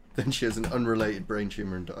 Then she has an unrelated brain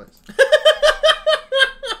tumour and dies.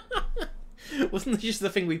 Wasn't this just the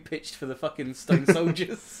thing we pitched for the fucking Stone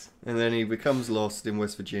Soldiers? And then he becomes lost in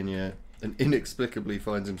West Virginia and inexplicably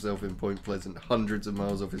finds himself in Point Pleasant, hundreds of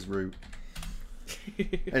miles off his route.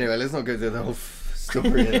 Anyway, let's not go through the whole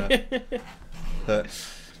story of that. But,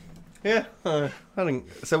 yeah, I think.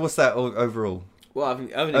 So what's that overall? Well, I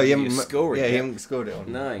haven't even scored it. Yeah, yet. you haven't scored it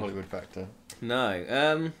on No. Hollywood Factor. No.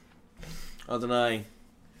 I don't know.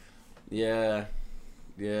 Yeah,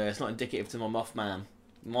 it's not indicative to my Mothman.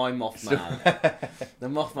 My Mothman. The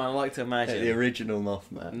Mothman I like to imagine. The original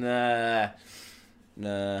Mothman.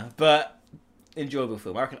 Nah. But enjoyable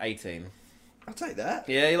film. I reckon 18. I'll take that.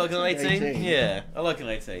 Yeah, you like an 18? 18? Yeah, I like an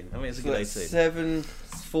 18. I mean, it's a good 18.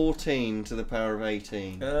 14 to the power of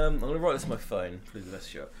 18. I'm gonna write this on my phone. Please, the best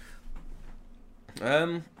shot.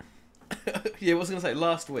 Yeah, what was I gonna say?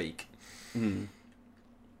 Last week, I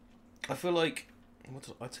feel like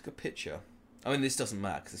I took a picture. I mean, this doesn't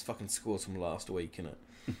matter because it's fucking scores from last week, innit?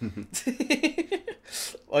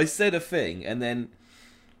 I said a thing, and then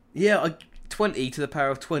 20 to the power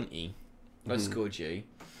of 20. I scored you.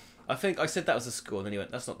 I think I said that was a score, and then he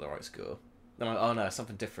went, "That's not the right score." Then oh no, it's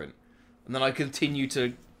something different. And then I continued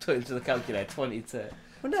to put into the calculator 20 to.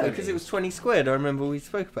 Well, no, because it was 20 squared. I remember we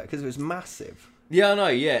spoke about it because it was massive. Yeah, I know.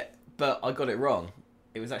 Yeah, but I got it wrong.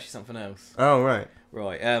 It was actually something else. Oh right.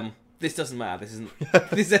 Right. This doesn't matter. This isn't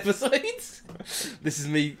this episode. This is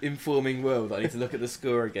me informing world. I need to look at the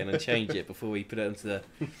score again and change it before we put it into the.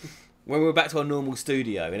 When we're back to our normal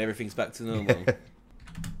studio and everything's back to normal.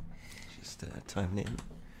 Just typing in.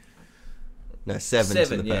 No, 7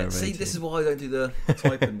 to the power of 18. See, this is why I don't do the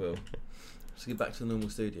typing wheel. Let's get back to the normal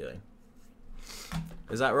studio.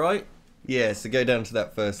 Is that right? Yeah, so go down to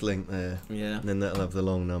that first link there. Yeah. And then that'll have the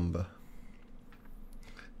long number.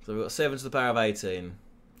 So we've got 7 to the power of 18.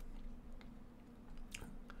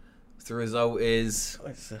 The result is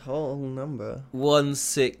It's a whole number.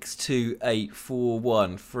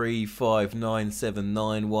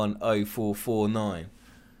 16284135979104449.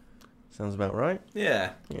 Sounds about right.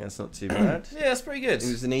 Yeah. Yeah, it's not too bad. Yeah, that's pretty good. It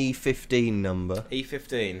was an E15 number.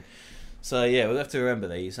 E15. So yeah, we'll have to remember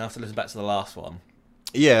these. I'll have to listen back to the last one.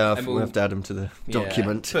 Yeah, And we'll have to add them to the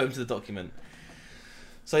document. Put them to the document.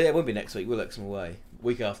 So yeah, it won't be next week. We'll look some away.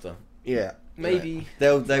 Week after. Yeah. Maybe.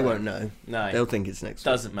 They won't know. No. They'll think it's next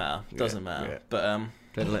Doesn't matter. Doesn't Yeah, matter. yeah. But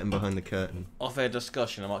Don't let them behind the curtain. off air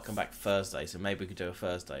discussion, I might come back Thursday, so maybe we could do a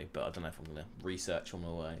Thursday, but I don't know if I'm gonna research on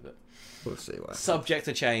my way, but We'll see what happens. subject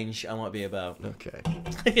to change, I might be about. Okay.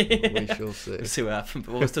 We shall see. We'll see what happens.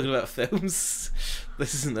 But I was talking about films.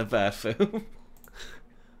 This isn't a bad film.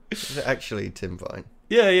 Is it actually Tim Vine?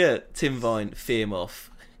 Yeah. Tim Vine, Fear Moth.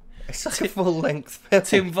 It's like a full-length film.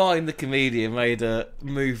 Tim Vine, the comedian, made a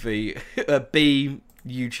movie, a B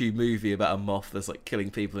YouTube movie about a moth that's like killing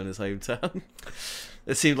people in his hometown.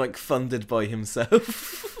 It seemed like funded by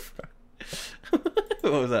himself.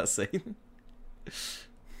 What was that scene?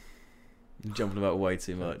 I'm jumping about way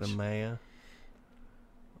too much. The mayor.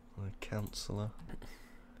 The councillor.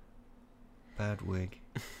 Bad wig.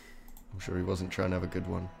 I'm sure he wasn't trying to have a good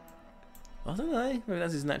one. I don't know. Maybe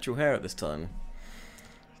that's his natural hair at this time.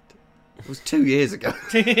 It was 2 years ago.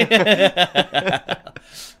 Well,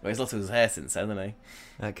 he's lost his hair since then, hasn't he?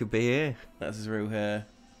 That could be here. That's his real hair.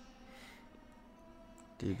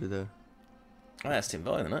 Dude with a... Oh, that's Tim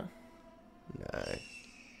Vine, isn't it?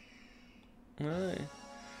 No. No.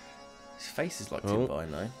 His face is like Tim Oh.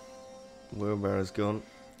 Vine, though. Wheelbarrow's gone.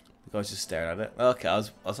 The guy's just staring at it. Okay, I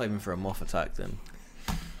was hoping for a moth attack then.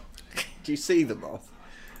 Do you see the moth?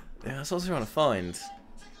 Yeah, that's what I was trying to find.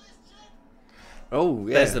 Oh,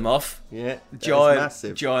 yeah. There's the moth. Yeah. That Giant, was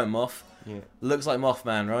massive. giant moth. Yeah. Looks like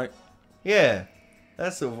Mothman, right? Yeah.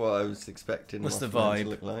 That's sort of what I was expecting. What's the Mothman vibe? to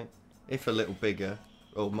look like. If a little bigger.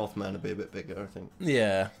 Or Mothman would be a bit bigger, I think.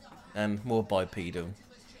 Yeah, and more bipedal.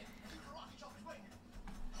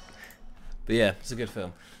 But yeah, it's a good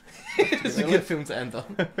film. It's a good film to end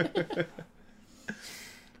on.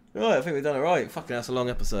 Right, I think we've done it right. Fucking that's a long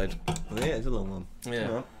episode. Well, yeah, it's a long one. Yeah,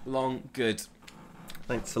 Alright. long, good.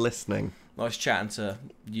 Thanks for listening. Nice chatting to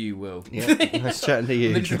you, Will. Yeah, nice chatting to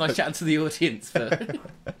you. Nice chatting to the audience, but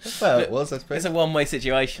Well, it was, I suppose. it's a one-way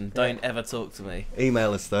situation. Don't ever talk to me.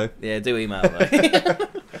 Email us, though. Yeah, do email though.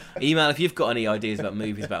 Email if you've got any ideas about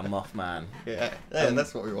movies about Mothman. Yeah,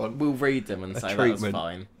 that's what we want. We'll read them and A say treatment. that was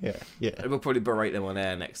fine. Yeah, yeah, And we'll probably berate them on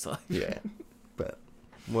air next time. yeah. But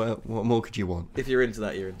what more could you want? If you're into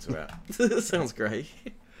that, you're into it. Sounds great.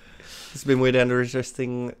 It's been weird and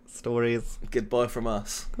interesting stories. Goodbye from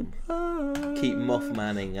us. Bye. keep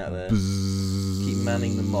mothmanning out there. Keep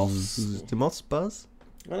manning the moths. Do moths buzz?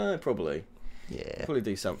 I don't know, probably. Yeah. Probably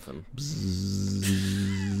do something.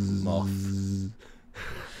 Moth.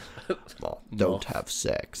 Moth don't have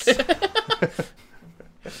sex.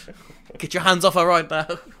 Get your hands off her right now.